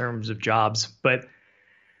in terms of jobs, but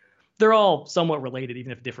they're all somewhat related,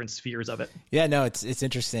 even if different spheres of it. Yeah, no, it's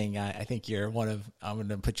interesting. I think you're I'm going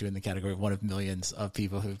to put you in the category of one of millions of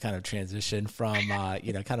people who've kind of transitioned from,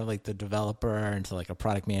 kind of like the developer into like a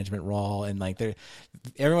product management role. And like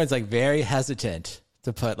everyone's like very hesitant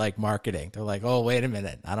to put like marketing. They're like, oh, wait a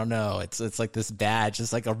minute. I don't know. It's like this badge.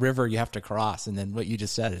 It's like a river you have to cross. And then what you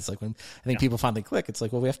just said, it's like when I think people finally click, it's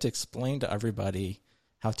like, well, we have to explain to everybody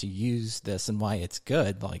how to use this and why it's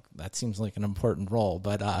good. Like that seems like an important role,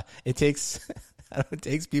 but it takes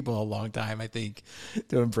people a long time, I think,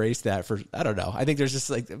 to embrace that. I don't know. I think there's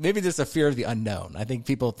just like maybe there's a fear of the unknown. I think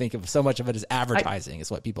people think of so much of it as advertising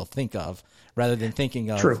is what people think of, rather than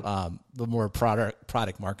thinking of the more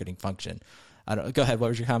product marketing function. Go ahead. What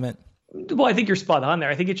was your comment? Well, I think you're spot on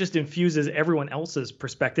there. I think it just infuses everyone else's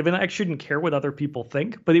perspective, and I shouldn't care what other people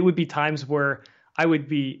think, but it would be times where I would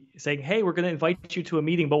be saying, hey, we're going to invite you to a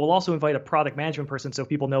meeting, but we'll also invite a product management person so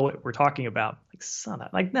people know what we're talking about.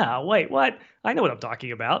 Like, no, wait, what? I know what I'm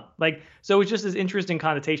talking about. Like, so it's just this interesting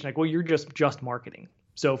connotation. Like, well, you're just marketing.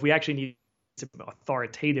 So if we actually need an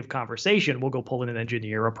authoritative conversation, we'll go pull in an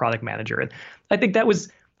engineer or a product manager. And I think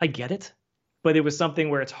I get it, but it was something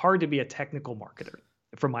where it's hard to be a technical marketer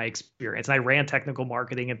from my experience. And I ran technical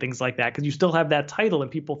marketing and things like that because you still have that title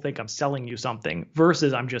and people think I'm selling you something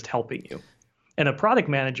versus I'm just helping you. And a product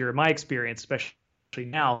manager, in my experience, especially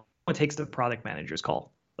now, it takes the product manager's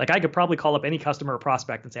call. Like I could probably call up any customer or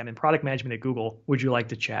prospect and say, I'm in product management at Google. Would you like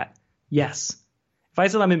to chat? Yes. If I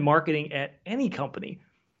said I'm in marketing at any company,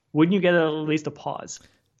 wouldn't you get at least a pause?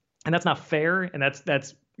 And that's not fair. And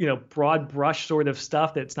that's broad brush sort of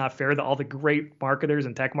stuff that's not fair to all the great marketers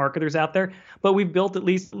and tech marketers out there. But we've built at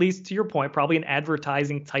least to your point, probably an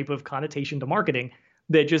advertising type of connotation to marketing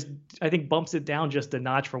that just, I think, bumps it down just a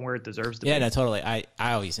notch from where it deserves to be. Yeah, no, totally. I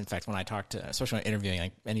always, in fact, when I talk to, especially when I'm interviewing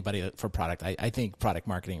like anybody for product, I think product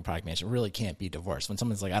marketing and product management really can't be divorced. When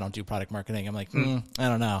someone's like, I don't do product marketing, I'm like, I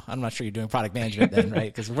don't know. I'm not sure you're doing product management then,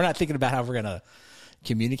 right? Because we're not thinking about how we're going to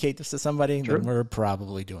communicate this to somebody, then we're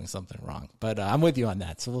probably doing something wrong. But I'm with you on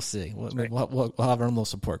that. So we'll see. We'll have our little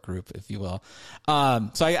support group, if you will.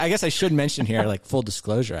 So I guess I should mention here, like full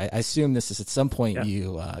disclosure, I assume this is at some point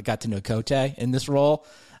you got to know Cote in this role,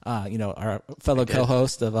 our fellow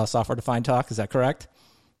co-host of Software Defined Talk. Is that correct?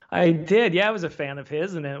 I did. Yeah, I was a fan of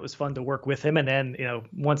his, and then it was fun to work with him. And then,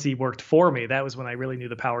 once he worked for me, that was when I really knew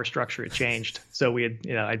the power structure had changed. So we had,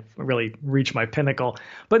 I really reached my pinnacle.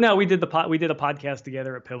 But no, we did a podcast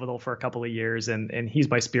together at Pivotal for a couple of years, and he's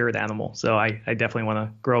my spirit animal. So I definitely want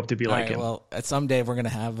to grow up to be like him. Well, someday we're going to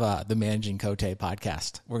have the Managing Cote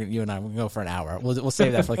podcast. You and I, we're going to go for an hour. We'll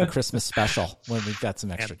save that for like a Christmas special when we've got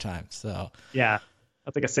some extra time. So yeah.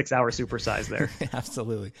 That's like a 6-hour supersize there.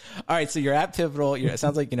 Absolutely. All right. So you're at Pivotal. It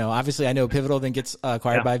sounds like, obviously I know Pivotal then gets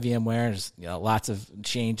acquired by VMware. There's lots of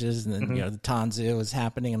changes, and then, the Tanzu is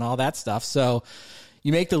happening and all that stuff. So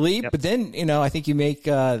you make the leap, but then, I think you make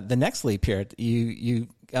the next leap here.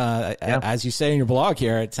 As you say in your blog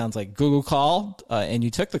here, it sounds like Google called and you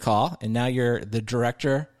took the call, and now you're the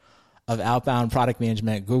director of outbound product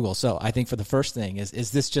management at Google. So I think for the first thing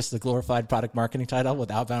is this just the glorified product marketing title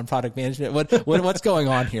with outbound product management? What's going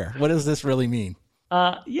on here? What does this really mean?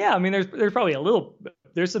 Yeah, I mean, there's probably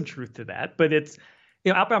there's some truth to that, but it's,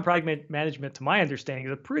 outbound product management, to my understanding,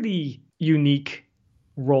 is a pretty unique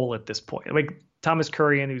role at this point. Like Thomas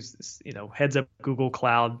Kurian, who's, heads up Google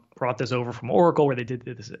Cloud, brought this over from Oracle, where they did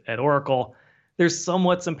this at Oracle. There's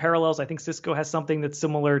somewhat some parallels. I think Cisco has something that's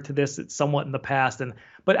similar to this. It's somewhat in the past,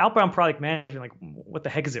 but outbound product management, like, what the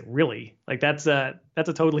heck is it really? Like that's a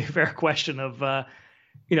totally fair question of,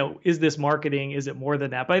 is this marketing? Is it more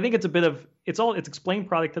than that? But I think it's it's explain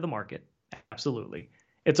product to the market. Absolutely.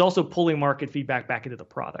 it's also pulling market feedback back into the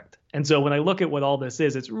product. And so when I look at what all this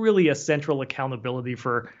is, it's really a central accountability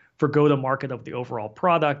for go-to-market of the overall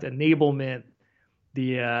product, enablement,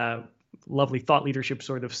 the lovely thought leadership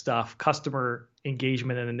sort of stuff, customer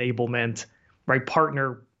engagement and enablement, right?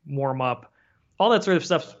 Partner warm-up, all that sort of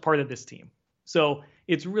stuff's part of this team. So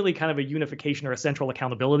it's really kind of a unification or a central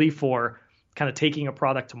accountability for kind of taking a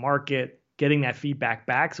product to market, getting that feedback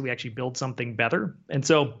back so we actually build something better. And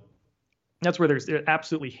so that's where there's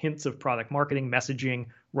absolutely hints of product marketing, messaging,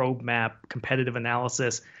 roadmap, competitive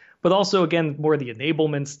analysis, but also, again, more of the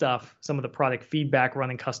enablement stuff, some of the product feedback,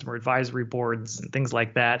 running customer advisory boards and things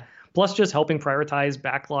like that, plus just helping prioritize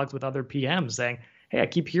backlogs with other PMs saying, hey, I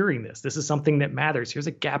keep hearing this. This is something that matters. Here's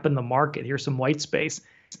a gap in the market. Here's some white space.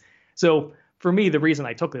 So for me, the reason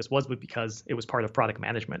I took this was because it was part of product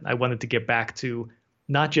management. I wanted to get back to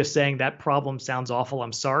not just saying that problem sounds awful,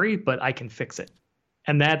 I'm sorry, but I can fix it.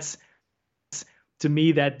 And that's, to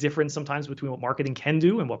me, that difference sometimes between what marketing can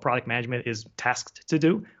do and what product management is tasked to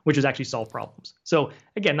do, which is actually solve problems. So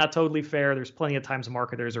again, not totally fair. There's plenty of times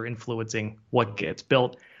marketers are influencing what gets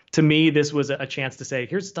built. To me, this was a chance to say,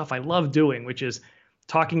 here's stuff I love doing, which is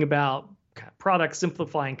talking about product,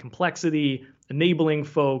 simplifying complexity, enabling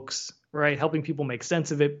folks, right? Helping people make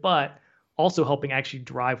sense of it, but also helping actually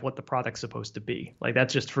drive what the product's supposed to be. Like,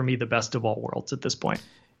 that's just, for me, the best of all worlds at this point.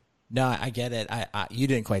 No, I get it. You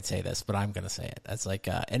didn't quite say this, but I'm going to say it. That's like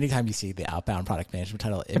anytime you see the outbound product management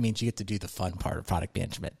title, it means you get to do the fun part of product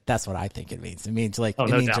management. That's what I think it means. It means like, you're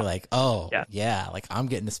like, yeah, like I'm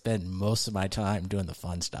getting to spend most of my time doing the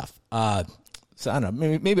fun stuff. So I don't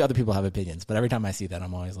know, maybe other people have opinions, but every time I see that,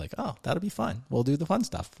 I'm always like, oh, that'll be fun. We'll do the fun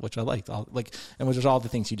stuff, which I liked. And which is all the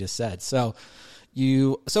things you just said. So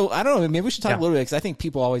I don't know, maybe we should talk a little bit, because I think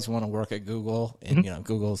people always want to work at Google, and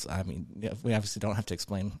Google's, I mean, we obviously don't have to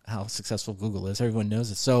explain how successful Google is. Everyone knows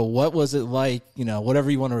it. So what was it like, whatever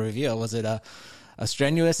you want to reveal? Was it a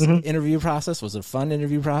strenuous interview process? Was it a fun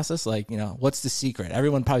interview process? Like, what's the secret?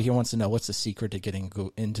 Everyone probably here wants to know, what's the secret to getting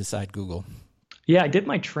inside Google? Yeah, I did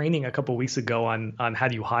my training a couple of weeks ago on how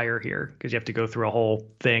do you hire here, because you have to go through a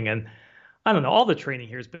whole thing. And I don't know, all the training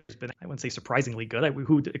here has been, I wouldn't say surprisingly good.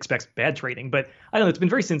 Who expects bad training? But I don't know, it's been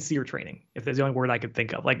very sincere training, if there's the only word I could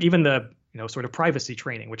think of. Like even the, sort of privacy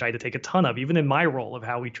training, which I had to take a ton of, even in my role of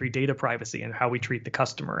how we treat data privacy and how we treat the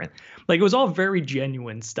customer. And like, it was all very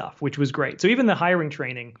genuine stuff, which was great. So even the hiring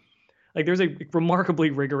training, like there's a remarkably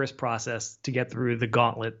rigorous process to get through the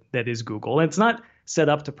gauntlet that is Google. And it's not set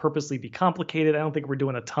up to purposely be complicated. I don't think we're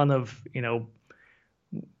doing a ton of,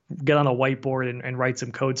 get on a whiteboard and write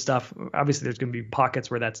some code stuff. Obviously, there's going to be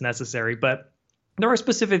pockets where that's necessary, but there are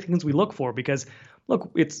specific things we look for, because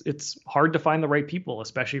look, it's hard to find the right people,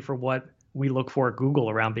 especially for what we look for at Google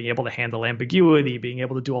around being able to handle ambiguity, being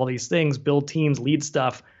able to do all these things, build teams, lead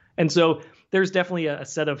stuff. And so there's definitely a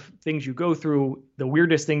set of things you go through. The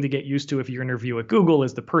weirdest thing to get used to if you interview at Google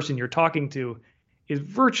is the person you're talking to is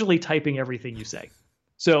virtually typing everything you say.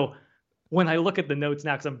 So when I look at the notes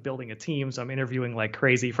now, because I'm building a team, so I'm interviewing like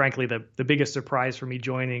crazy. Frankly, the biggest surprise for me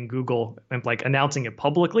joining Google and like announcing it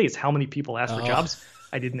publicly is how many people ask for jobs.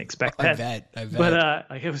 I didn't expect that. I bet. But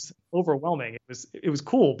it was overwhelming. It was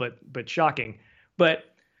cool, but shocking. But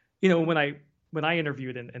when I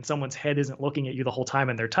interviewed and someone's head isn't looking at you the whole time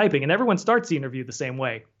and they're typing, and everyone starts the interview the same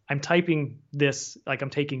way. I'm typing this, like I'm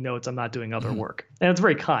taking notes. I'm not doing other work, and it's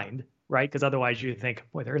very kind. Right? Because otherwise you think,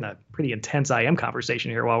 boy, they're in a pretty intense IM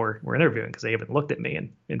conversation here while we're interviewing, because they haven't looked at me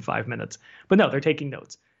in 5 minutes. But no, they're taking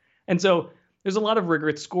notes. And so there's a lot of rigor.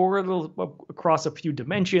 It's scored across a few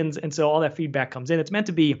dimensions. And so all that feedback comes in. It's meant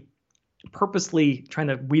to be purposely trying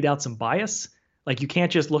to weed out some bias. Like you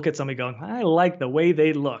can't just look at somebody going, I like the way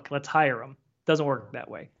they look, let's hire them. It doesn't work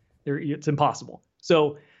that way. It's impossible.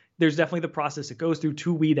 So there's definitely the process it goes through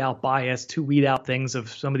to weed out bias, to weed out things of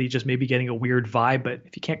somebody just maybe getting a weird vibe. But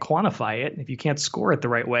if you can't quantify it, if you can't score it the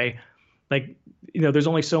right way, like, there's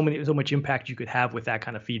only so much impact you could have with that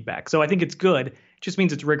kind of feedback. So I think it's good. It just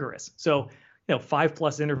means it's rigorous. So,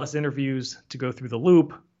 5+ interviews to go through the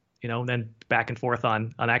loop, and then back and forth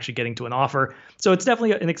on actually getting to an offer. So it's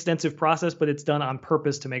definitely an extensive process, but it's done on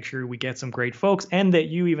purpose to make sure we get some great folks, and that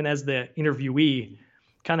you, even as the interviewee,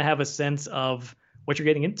 kind of have a sense of what you're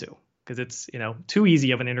getting into, because it's, too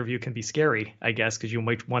easy of an interview can be scary, I guess, because you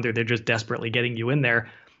might wonder they're just desperately getting you in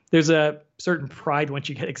there. there's a certain pride once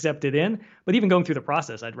you get accepted in, but even going through the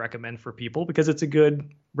process, I'd recommend for people because it's a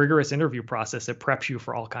good, rigorous interview process that preps you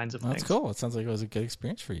for all kinds of things. That's cool. It sounds like it was a good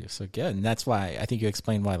experience for you. So good. And that's why I think you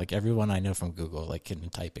explained why like everyone I know from Google like can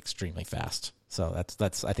type extremely fast. So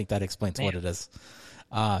that's I think that explains what it is.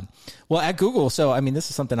 Well, at Google, so I mean, this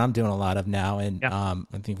is something I'm doing a lot of now, and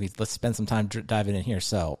I think let's spend some time diving in here.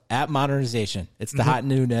 So, app modernization, it's the hot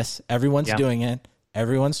newness. Everyone's doing it.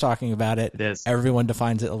 Everyone's talking about it. It is. Everyone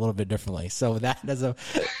defines it a little bit differently. So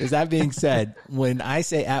that being said, when I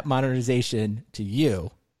say app modernization to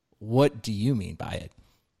you, what do you mean by it?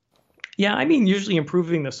 Yeah, I mean usually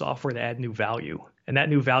improving the software to add new value, and that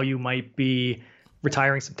new value might be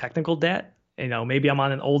retiring some technical debt. You know, maybe I'm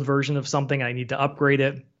on an old version of something and I need to upgrade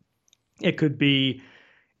it. It could be,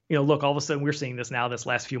 you know, look, all of a sudden we're seeing this now this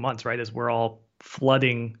last few months, right? As we're all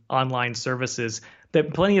flooding online services,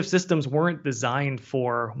 that plenty of systems weren't designed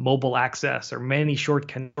for mobile access or many short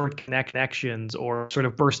connections or sort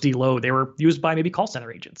of bursty load. They were used by maybe call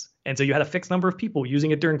center agents. And so you had a fixed number of people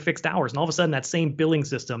using it during fixed hours. And all of a sudden that same billing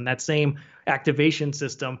system, that same activation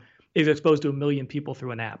system is exposed to 1 million people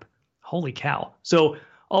through an app. Holy cow. So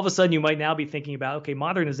all of a sudden you might now be thinking about, okay,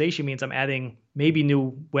 modernization means I'm adding maybe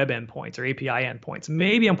new web endpoints or API endpoints.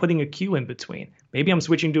 Maybe I'm putting a queue in between. Maybe I'm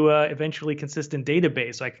switching to a eventually consistent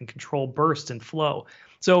database so I can control burst and flow.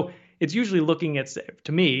 So it's usually looking at,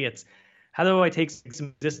 to me, it's how do I take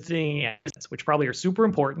existing assets, which probably are super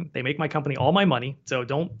important. They make my company all my money. So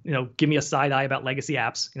don't, give me a side eye about legacy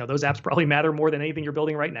apps. Those apps probably matter more than anything you're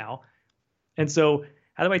building right now. And so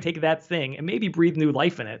how do I take that thing and maybe breathe new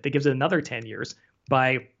life in it that gives it another 10 years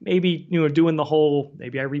by maybe, doing the whole,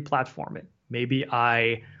 maybe I replatform it. Maybe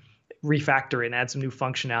I refactor it and add some new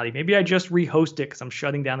functionality. Maybe I just rehost it because I'm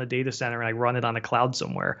shutting down a data center and I run it on a cloud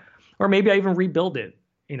somewhere. Or maybe I even rebuild it,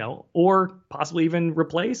 or possibly even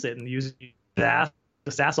replace it and use the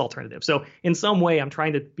SaaS alternative. So in some way, I'm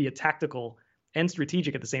trying to be a tactical and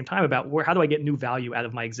strategic at the same time about how do I get new value out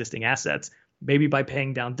of my existing assets? Maybe by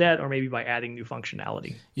paying down debt or maybe by adding new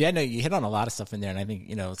functionality. Yeah, no, you hit on a lot of stuff in there. And I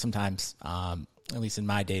think, sometimes, at least in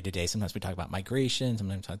my day-to-day, sometimes we talk about migration,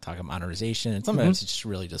 sometimes I talk about modernization, and sometimes it's just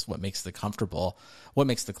really just what makes the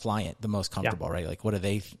client the most comfortable, right? Like what do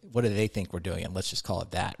they think we're doing? And let's just call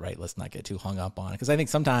it that, right? Let's not get too hung up on it. Because I think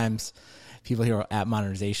sometimes people hear app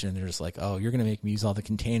modernization and they're just like, oh, you're going to make me use all the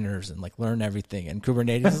containers and like learn everything. And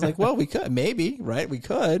Kubernetes is like, well, we could, maybe, right? We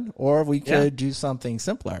could, or we could do something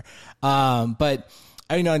simpler. But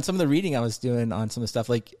in some of the reading I was doing on some of the stuff,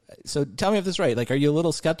 like, so tell me if this is right. Like, are you a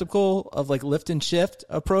little skeptical of like lift and shift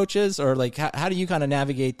approaches, or like how do you kind of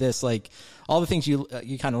navigate this? Like all the things you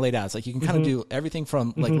kind of laid out. It's like you can kind of do everything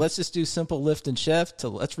from like let's just do simple lift and shift to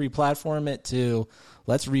let's replatform it to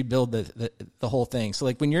let's rebuild the whole thing. So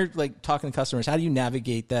like when you're like talking to customers, how do you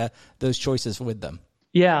navigate those choices with them?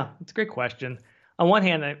 Yeah, it's a great question. On one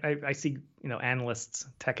hand, I see,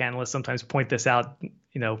 tech analysts sometimes point this out,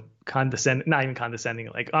 not even condescending.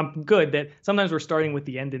 Like, I'm good that sometimes we're starting with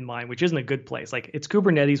the end in mind, which isn't a good place. Like, it's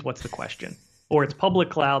Kubernetes, what's the question? Or it's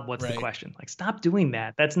public cloud, what's the question? Like, stop doing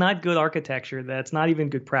that. That's not good architecture. That's not even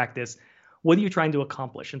good practice. What are you trying to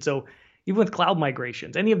accomplish? And so even with cloud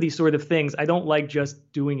migrations, any of these sort of things, I don't like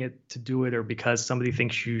just doing it to do it or because somebody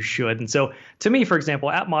thinks you should. And so to me, for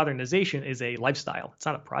example, app modernization is a lifestyle. It's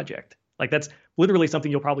not a project. Like that's literally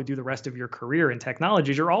something you'll probably do the rest of your career in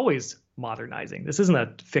technology. You're always modernizing. This isn't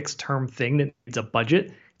a fixed term thing that needs a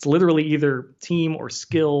budget. It's literally either team or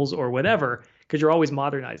skills or whatever, because you're always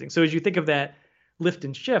modernizing. So as you think of that lift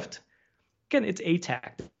and shift, again, it's a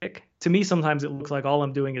tactic. To me, sometimes it looks like all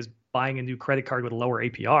I'm doing is buying a new credit card with a lower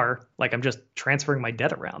APR. Like I'm just transferring my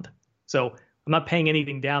debt around. So I'm not paying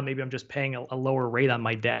anything down. Maybe I'm just paying a lower rate on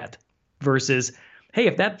my debt versus, hey,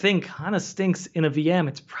 if that thing kind of stinks in a VM,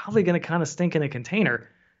 it's probably going to kind of stink in a container.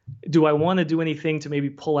 Do I want to do anything to maybe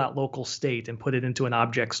pull out local state and put it into an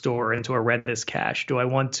object store, into a Redis cache? Do I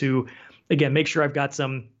want to, again, make sure I've got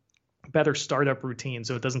some better startup routine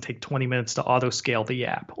so it doesn't take 20 minutes to auto scale the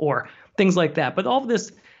app or things like that? But all of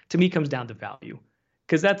this to me comes down to value,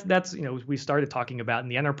 because that's we started talking about in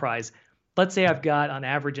the enterprise. Let's say I've got on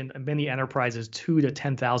average in many enterprises 2,000 to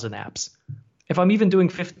 10,000 apps. If I'm even doing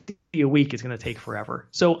 50 a week, it's going to take forever.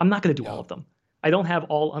 So I'm not going to do all of them. I don't have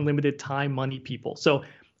all unlimited time, money, people. So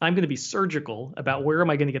I'm going to be surgical about where am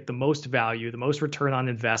I going to get the most value, the most return on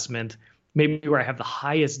investment, maybe where I have the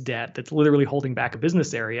highest debt that's literally holding back a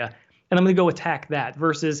business area. And I'm going to go attack that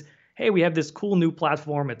versus, hey, we have this cool new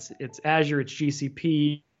platform. It's Azure, it's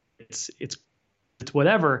GCP, it's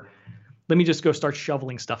whatever. Let me just go start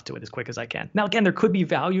shoveling stuff to it as quick as I can. Now, again, there could be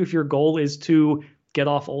value if your goal is to get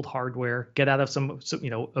off old hardware, get out of some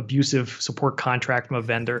abusive support contract from a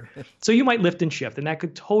vendor. So you might lift and shift, and that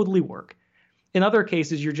could totally work. In other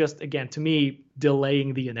cases, you're just, again, to me,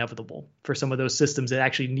 delaying the inevitable for some of those systems that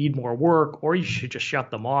actually need more work, or you should just shut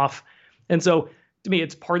them off. And so to me,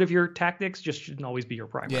 it's part of your tactics, just shouldn't always be your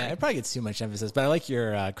primary. Yeah, it probably gets too much emphasis, but I like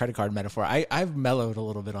your credit card metaphor. I've mellowed a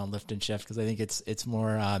little bit on lift and shift because I think it's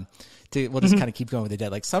more we'll just kind of keep going with the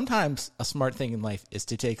debt. Like sometimes a smart thing in life is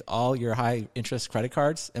to take all your high interest credit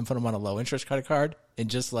cards and put them on a low interest credit card and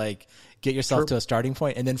just like get yourself to a starting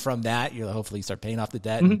point. And then from that, you hopefully start paying off the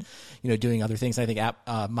debt and, doing other things. I think app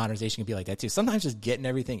modernization can be like that too. Sometimes just getting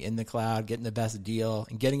everything in the cloud, getting the best deal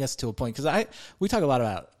and getting us to a point. Cause we talk a lot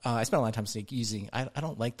about, I spent a lot of time using, I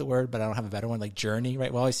don't like the word, but I don't have a better one, like journey,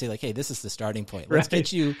 right? We always say like, hey, this is the starting point. Let's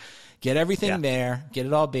get everything there, get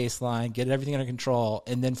it all baseline, get everything under control.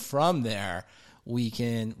 And then from there, we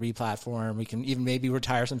can re-platform. We can even maybe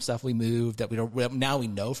retire some stuff we moved that now we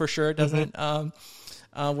know for sure it doesn't,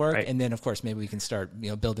 work. Right. And then of course, maybe we can start,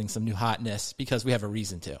 building some new hotness because we have a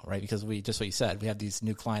reason to, right? Because just what you said, we have these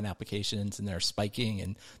new client applications and they're spiking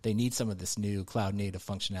and they need some of this new cloud native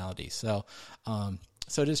functionality. So,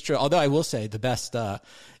 so it is true. Although I will say the best, I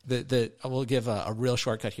will give a real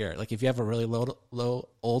shortcut here. Like if you have a really low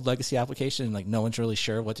old legacy application and like no one's really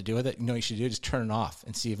sure what to do with it, what you should do, just turn it off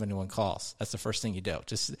and see if anyone calls. That's the first thing you do.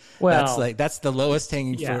 That's the lowest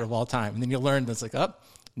hanging fruit of all time. And then you'll learn that's like,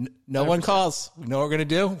 no 100%. One calls. We know what we're going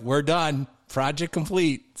to do. We're done. Project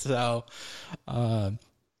complete. So,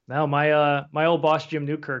 now my old boss Jim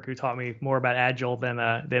Newkirk, who taught me more about Agile than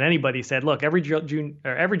anybody, said, "Look, every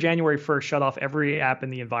January 1st, shut off every app in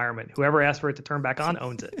the environment. Whoever asks for it to turn back on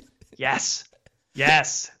owns it." Yes,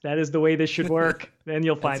 that is the way this should work. Then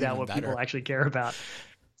you'll find out what people actually care about.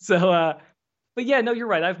 So, but yeah, no, you're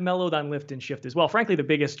right. I've mellowed on lift and shift as well. Frankly, the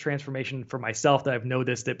biggest transformation for myself that I've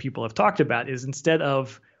noticed that people have talked about is instead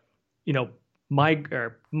of,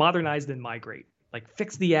 modernize then migrate. Like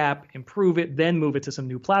fix the app, improve it, then move it to some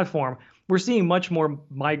new platform. We're seeing much more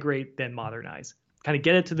migrate than modernize. Kind of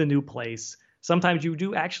get it to the new place. Sometimes you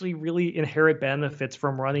do actually really inherit benefits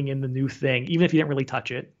from running in the new thing, even if you didn't really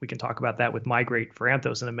touch it. We can talk about that with migrate for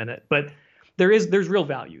Anthos in a minute. But there's real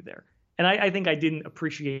value there. And I think I didn't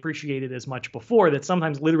appreciate it as much before, that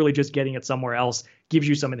sometimes literally just getting it somewhere else gives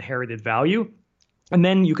you some inherited value. And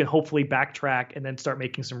then you can hopefully backtrack and then start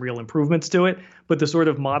making some real improvements to it. But to sort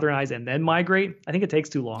of modernize and then migrate, I think it takes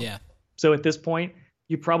too long. Yeah. So at this point,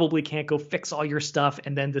 you probably can't go fix all your stuff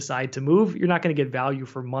and then decide to move. You're not going to get value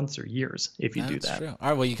for months or years if you do that. True. All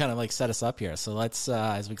right. Well, you kind of like set us up here. So let's,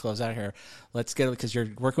 as we close out here, let's get it because you're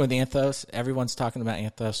working with Anthos. Everyone's talking about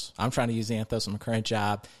Anthos. I'm trying to use Anthos in my current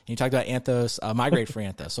job. And you talked about Anthos, migrate for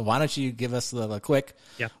Anthos. So why don't you give us the quick,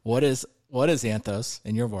 what is Anthos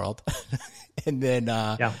in your world? And then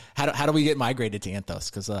how do we get migrated to Anthos?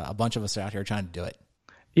 Because a bunch of us are out here trying to do it.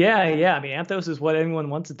 Yeah. I mean, Anthos is what anyone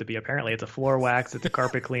wants it to be. Apparently, it's a floor wax, it's a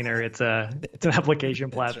carpet cleaner, it's an application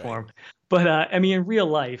platform. Right. But in real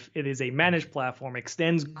life, it is a managed platform,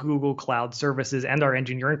 extends Google Cloud services and our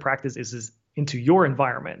engineering practices into your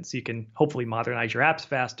environment, so you can hopefully modernize your apps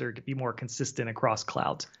faster, be more consistent across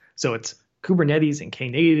clouds. So it's Kubernetes and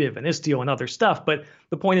Knative and Istio and other stuff. But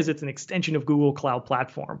the point is it's an extension of Google Cloud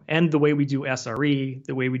Platform and the way we do SRE,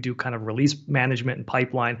 the way we do kind of release management and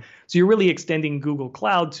pipeline. So you're really extending Google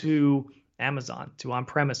Cloud to Amazon, to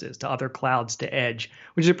on-premises, to other clouds, to edge,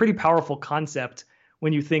 which is a pretty powerful concept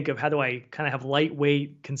when you think of how do I kind of have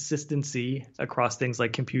lightweight consistency across things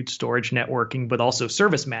like compute, storage, networking, but also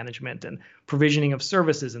service management and provisioning of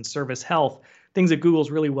services and service health, things that Google's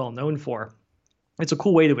really well known for. It's a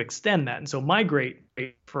cool way to extend that. And so migrate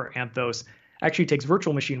for Anthos actually takes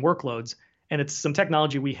virtual machine workloads, and it's some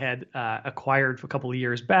technology we had acquired a couple of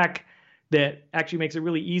years back that actually makes it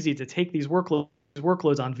really easy to take these workloads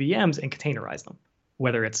on VMs and containerize them,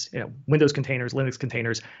 whether it's Windows containers, Linux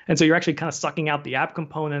containers. And so you're actually kind of sucking out the app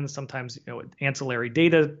components, sometimes ancillary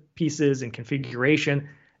data pieces and configuration.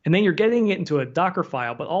 And then you're getting it into a Docker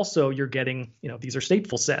file, but also you're getting, these are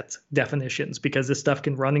stateful set definitions because this stuff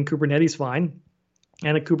can run in Kubernetes fine,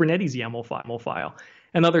 and a Kubernetes YAML file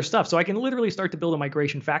and other stuff. So I can literally start to build a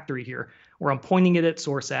migration factory here where I'm pointing it at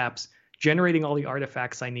source apps, generating all the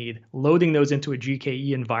artifacts I need, loading those into a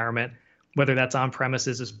GKE environment, whether that's on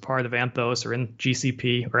premises as part of Anthos or in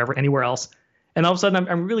GCP or anywhere else. And all of a sudden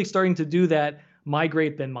I'm really starting to do that,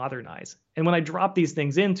 migrate, then modernize. And when I drop these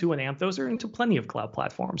things into an Anthos or into plenty of cloud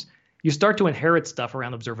platforms, you start to inherit stuff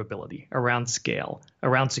around observability, around scale,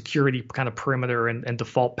 around security kind of perimeter and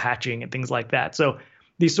default patching and things like that. So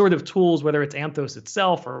these sort of tools, whether it's Anthos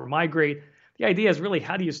itself or migrate, the idea is really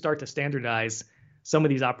how do you start to standardize some of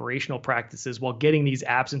these operational practices while getting these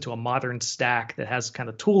apps into a modern stack that has kind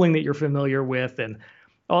of tooling that you're familiar with and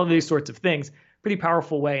all of these sorts of things. Pretty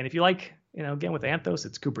powerful way. And if you like, again, with Anthos,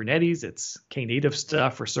 it's Kubernetes, it's Knative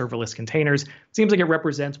stuff for serverless containers. It seems like it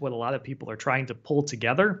represents what a lot of people are trying to pull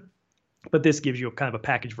together, but this gives you a kind of a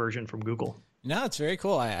packaged version from Google. No, it's very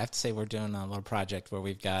cool. I have to say we're doing a little project where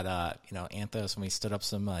we've got, Anthos, and we stood up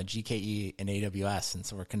some GKE in AWS, and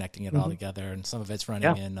so we're connecting it all together, and some of it's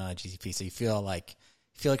running in GCP. So you feel like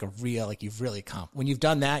a real, like you've really when you've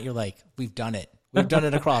done that, you're like, we've done it. We've done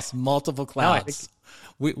it across multiple clouds.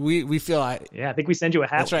 We feel I think we send you a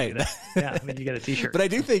hat. That's right. Yeah, I mean, you get a T-shirt. But I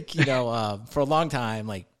do think for a long time,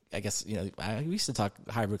 like I guess we used to talk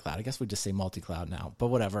hybrid cloud. I guess we just say multi-cloud now. But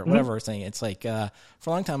whatever we're saying, it's like for a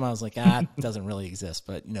long time I was like, it doesn't really exist.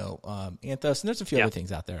 But Anthos, and there's a few other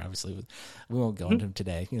things out there. Obviously, we won't go into them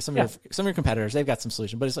today. Some of your competitors, they've got some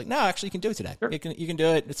solution, but it's like, no, actually, you can do it today. Sure. You can do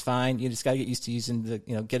it. It's fine. You just got to get used to using the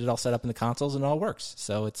get it all set up in the consoles, and it all works.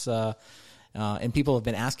 So it's and people have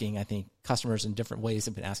been asking, I think customers in different ways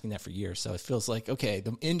have been asking that for years. So it feels like, okay,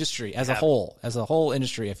 the industry as a whole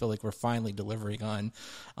industry, I feel like we're finally delivering on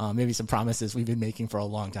maybe some promises we've been making for a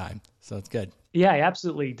long time. So it's good. Yeah, I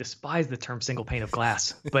absolutely despise the term single pane of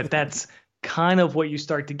glass, but that's kind of what you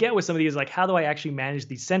start to get with some of these, like, how do I actually manage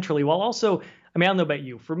these centrally? While also, I mean, I don't know about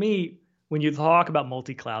you. For me, when you talk about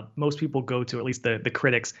multi-cloud, most people go to, at least the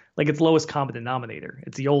critics, like its lowest common denominator.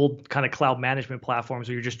 It's the old kind of cloud management platforms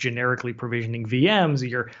where you're just generically provisioning VMs, or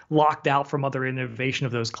you're locked out from other innovation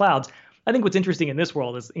of those clouds. I think what's interesting in this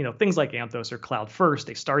world is, things like Anthos are cloud first.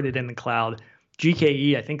 They started in the cloud.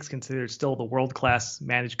 GKE, I think, is considered still the world-class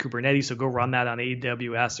managed Kubernetes, so go run that on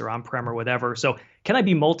AWS or on-prem or whatever. So can I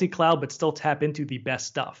be multi-cloud but still tap into the best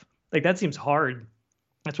stuff? Like, that seems hard.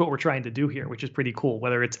 That's what we're trying to do here, which is pretty cool,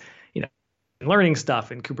 whether it's, learning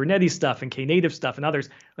stuff and Kubernetes stuff and Knative stuff and others.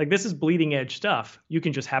 Like, this is bleeding edge stuff. You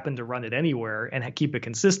can just happen to run it anywhere and keep it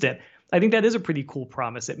consistent. I think that is a pretty cool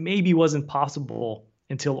promise. It maybe wasn't possible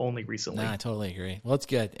until only recently. No, I totally agree. Well, it's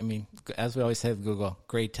good. I mean, as we always say with Google,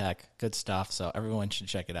 great tech, good stuff. So everyone should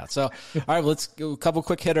check it out. So, all right, let's go a couple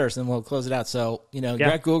quick hitters and we'll close it out. So, you're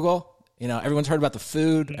at Google, everyone's heard about the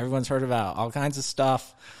food. Everyone's heard about all kinds of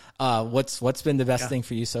stuff. What's been the best thing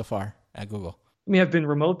for you so far at Google? I mean, I've been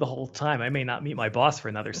remote the whole time. I may not meet my boss for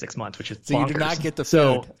another 6 months, which is bonkers. So you did not get the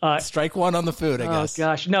food. Strike one on the food, I guess. Oh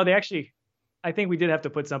gosh, no. I think we did have to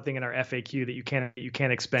put something in our FAQ that you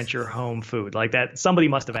can't expense your home food like that. Somebody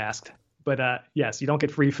must have asked. But yes, you don't get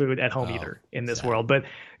free food at home either in this world. But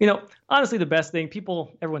honestly, the best thing,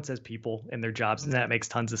 everyone says people in their jobs, and that makes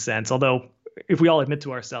tons of sense. Although, if we all admit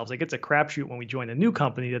to ourselves, like, it's a crapshoot when we join a new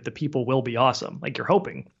company that the people will be awesome. Like, you're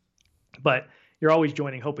hoping, but you're always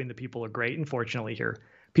joining hoping the people are great. And fortunately here,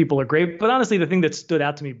 people are great. But honestly, the thing that stood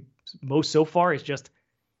out to me most so far is just,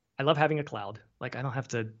 I love having a cloud. Like, I don't have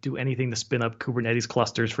to do anything to spin up Kubernetes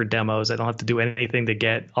clusters for demos. I don't have to do anything to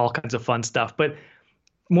get all kinds of fun stuff. But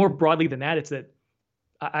more broadly than that, it's that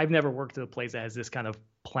I've never worked at a place that has this kind of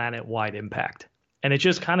planet-wide impact. And it's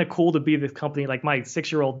just kind of cool to be this company. Like, my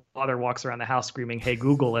 6-year-old daughter walks around the house screaming, "Hey,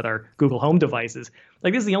 Google," at our Google Home devices.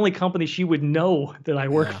 Like, this is the only company she would know that I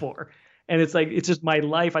work for. And it's like, it's just my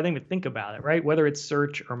life. I didn't even think about it, right? Whether it's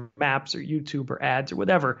search or maps or YouTube or ads or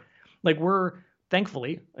whatever. Like, we're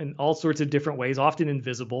thankfully in all sorts of different ways, often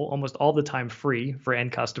invisible, almost all the time free for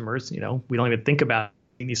end customers. We don't even think about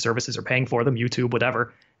these services or paying for them, YouTube,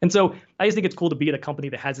 whatever. And so I just think it's cool to be at a company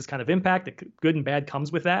that has this kind of impact. That good and bad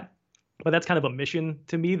comes with that. But that's kind of a mission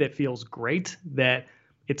to me that feels great, that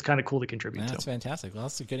it's kind of cool to contribute to. That's fantastic. Well,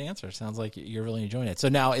 that's a good answer. Sounds like you're really enjoying it. So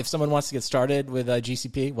now, if someone wants to get started with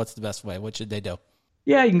GCP, what's the best way? What should they do?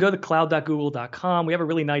 Yeah, you can go to cloud.google.com. We have a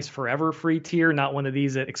really nice forever free tier, not one of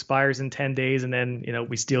these that expires in 10 days and then,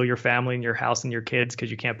 we steal your family and your house and your kids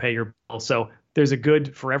because you can't pay your bill. So there's a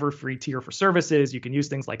good forever free tier for services. You can use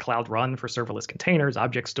things like Cloud Run for serverless containers,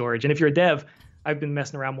 object storage. And if you're a dev, I've been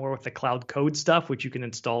messing around more with the Cloud Code stuff, which you can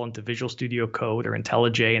install into Visual Studio Code or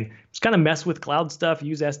IntelliJ, and just kind of mess with cloud stuff,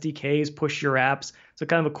 use SDKs, push your apps. So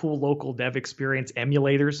kind of a cool local dev experience,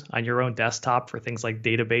 emulators on your own desktop for things like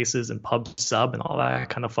databases and PubSub and all that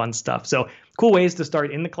kind of fun stuff. So cool ways to start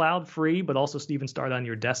in the cloud, free, but also even start on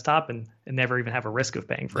your desktop and never even have a risk of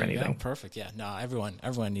paying for anything. Perfect. Yeah. No,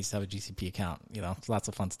 everyone needs to have a GCP account. Lots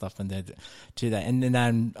of fun stuff in there to that. And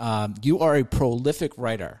then you are a prolific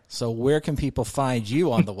writer. So where can people find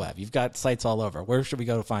you on the web? You've got sites all over. Where should we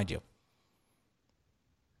go to find you?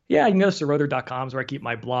 Yeah, you can go to seroder.com is where I keep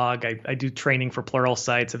my blog. I do training for Plural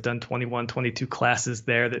sites. I've done 21, 22 classes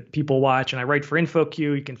there that people watch. And I write for InfoQ.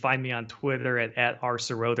 You can find me on Twitter at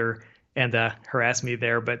rseroder and harass me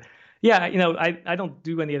there. But yeah, I don't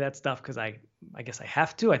do any of that stuff because I I guess I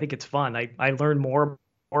have to. I think it's fun. I learn more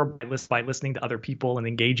by listening to other people and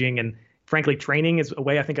engaging. And frankly, training is a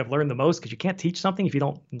way I think I've learned the most, because you can't teach something if you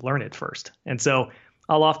don't learn it first. And so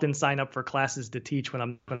I'll often sign up for classes to teach when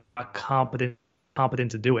I'm not competent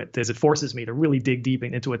to do it, as it forces me to really dig deep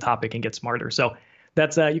into a topic and get smarter. So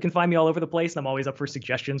that's you can find me all over the place, and I'm always up for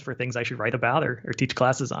suggestions for things I should write about or teach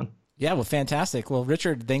classes on. Yeah, well, fantastic. Well,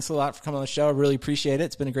 Richard, thanks a lot for coming on the show. I really appreciate it.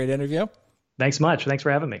 It's been a great interview. Thanks much. Thanks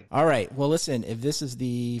for having me. All right. Well, listen, if this is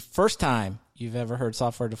the first time you've ever heard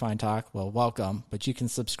Software Defined Talk, well, welcome. But you can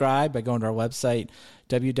subscribe by going to our website,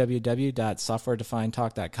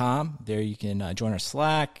 www.softwaredefinedtalk.com. There you can join our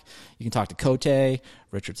Slack. You can talk to Cote,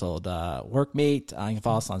 Richard's old workmate. You can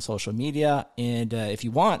follow us on social media. And if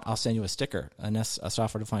you want, I'll send you a sticker, a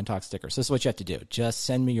Software Defined Talk sticker. So this is what you have to do. Just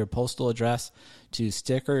send me your postal address to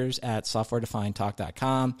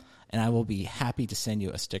stickers@softwaredefinedtalk.com, and I will be happy to send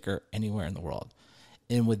you a sticker anywhere in the world.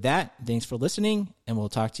 And with that, thanks for listening, and we'll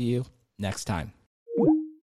talk to you next time.